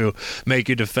make you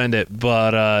defend it.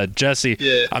 But Jesse,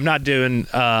 yeah. I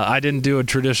didn't do a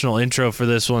traditional intro for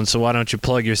this one, so why don't you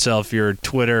plug yourself, your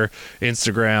Twitter,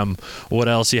 Instagram, what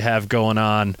else you have going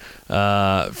on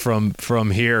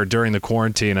from here during the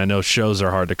quarantine? I know shows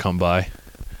are hard to come by.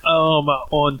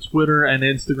 On Twitter and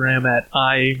Instagram at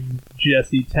I'm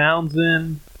Jesse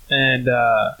Townsend, and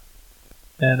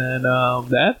then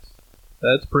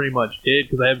that's pretty much it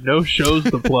because I have no shows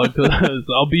to plug because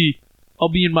I'll be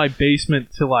in my basement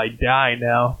till I die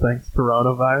now, thanks to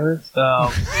coronavirus.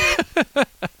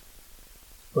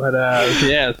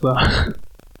 Yeah, so I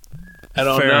don't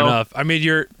know. Fair enough. I mean,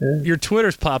 your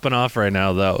Twitter's popping off right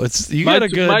now, though. You got a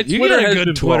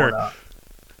good Twitter.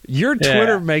 Your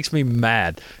Twitter makes me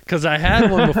mad because I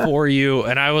had one before you,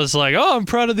 and I was like, "Oh, I'm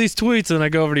proud of these tweets." And I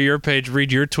go over to your page,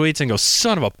 read your tweets, and go,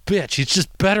 "Son of a bitch, he's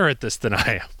just better at this than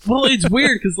I am." Well, it's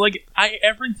weird because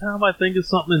every time I think of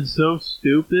something so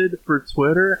stupid for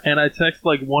Twitter, and I text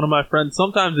like one of my friends,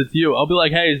 sometimes it's you. I'll be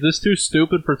like, "Hey, is this too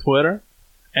stupid for Twitter?"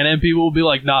 And then people will be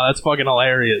like, "Nah, that's fucking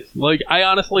hilarious." Like, I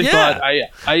honestly thought I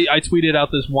tweeted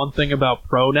out this one thing about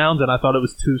pronouns, and I thought it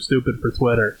was too stupid for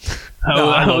Twitter.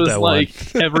 I was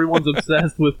like, everyone's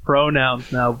obsessed with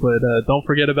pronouns now, but don't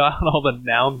forget about all the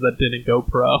nouns that didn't go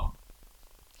pro.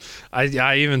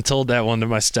 I even told that one to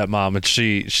my stepmom, and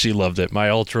she loved it. My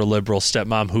ultra liberal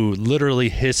stepmom, who literally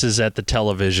hisses at the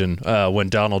television when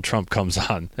Donald Trump comes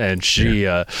on, and she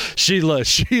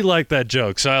liked that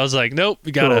joke. So I was like, nope,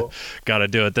 we gotta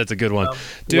do it. That's a good one,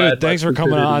 dude. Thanks for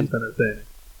coming on.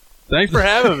 Thanks for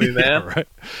having me, man. Yeah, right.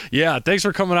 Yeah, thanks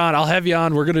for coming on. I'll have you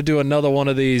on. We're going to do another one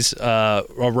of these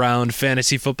around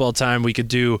fantasy football time. We could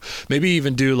maybe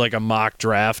even do like a mock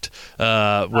draft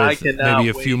with maybe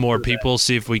a few more people.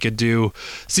 See if we could do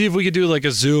like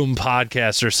a Zoom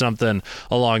podcast or something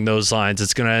along those lines.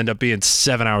 It's going to end up being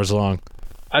 7 hours long.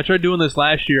 I tried doing this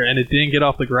last year and it didn't get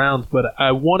off the ground, but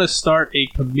I want to start a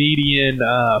comedian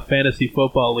fantasy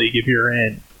football league if you're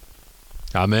in.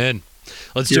 I'm in.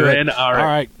 Let's do it. All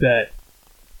right. Bet.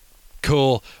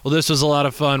 Cool. Well, this was a lot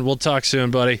of fun. We'll talk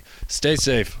soon, buddy. Stay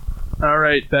safe. All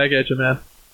right. Back at you, man.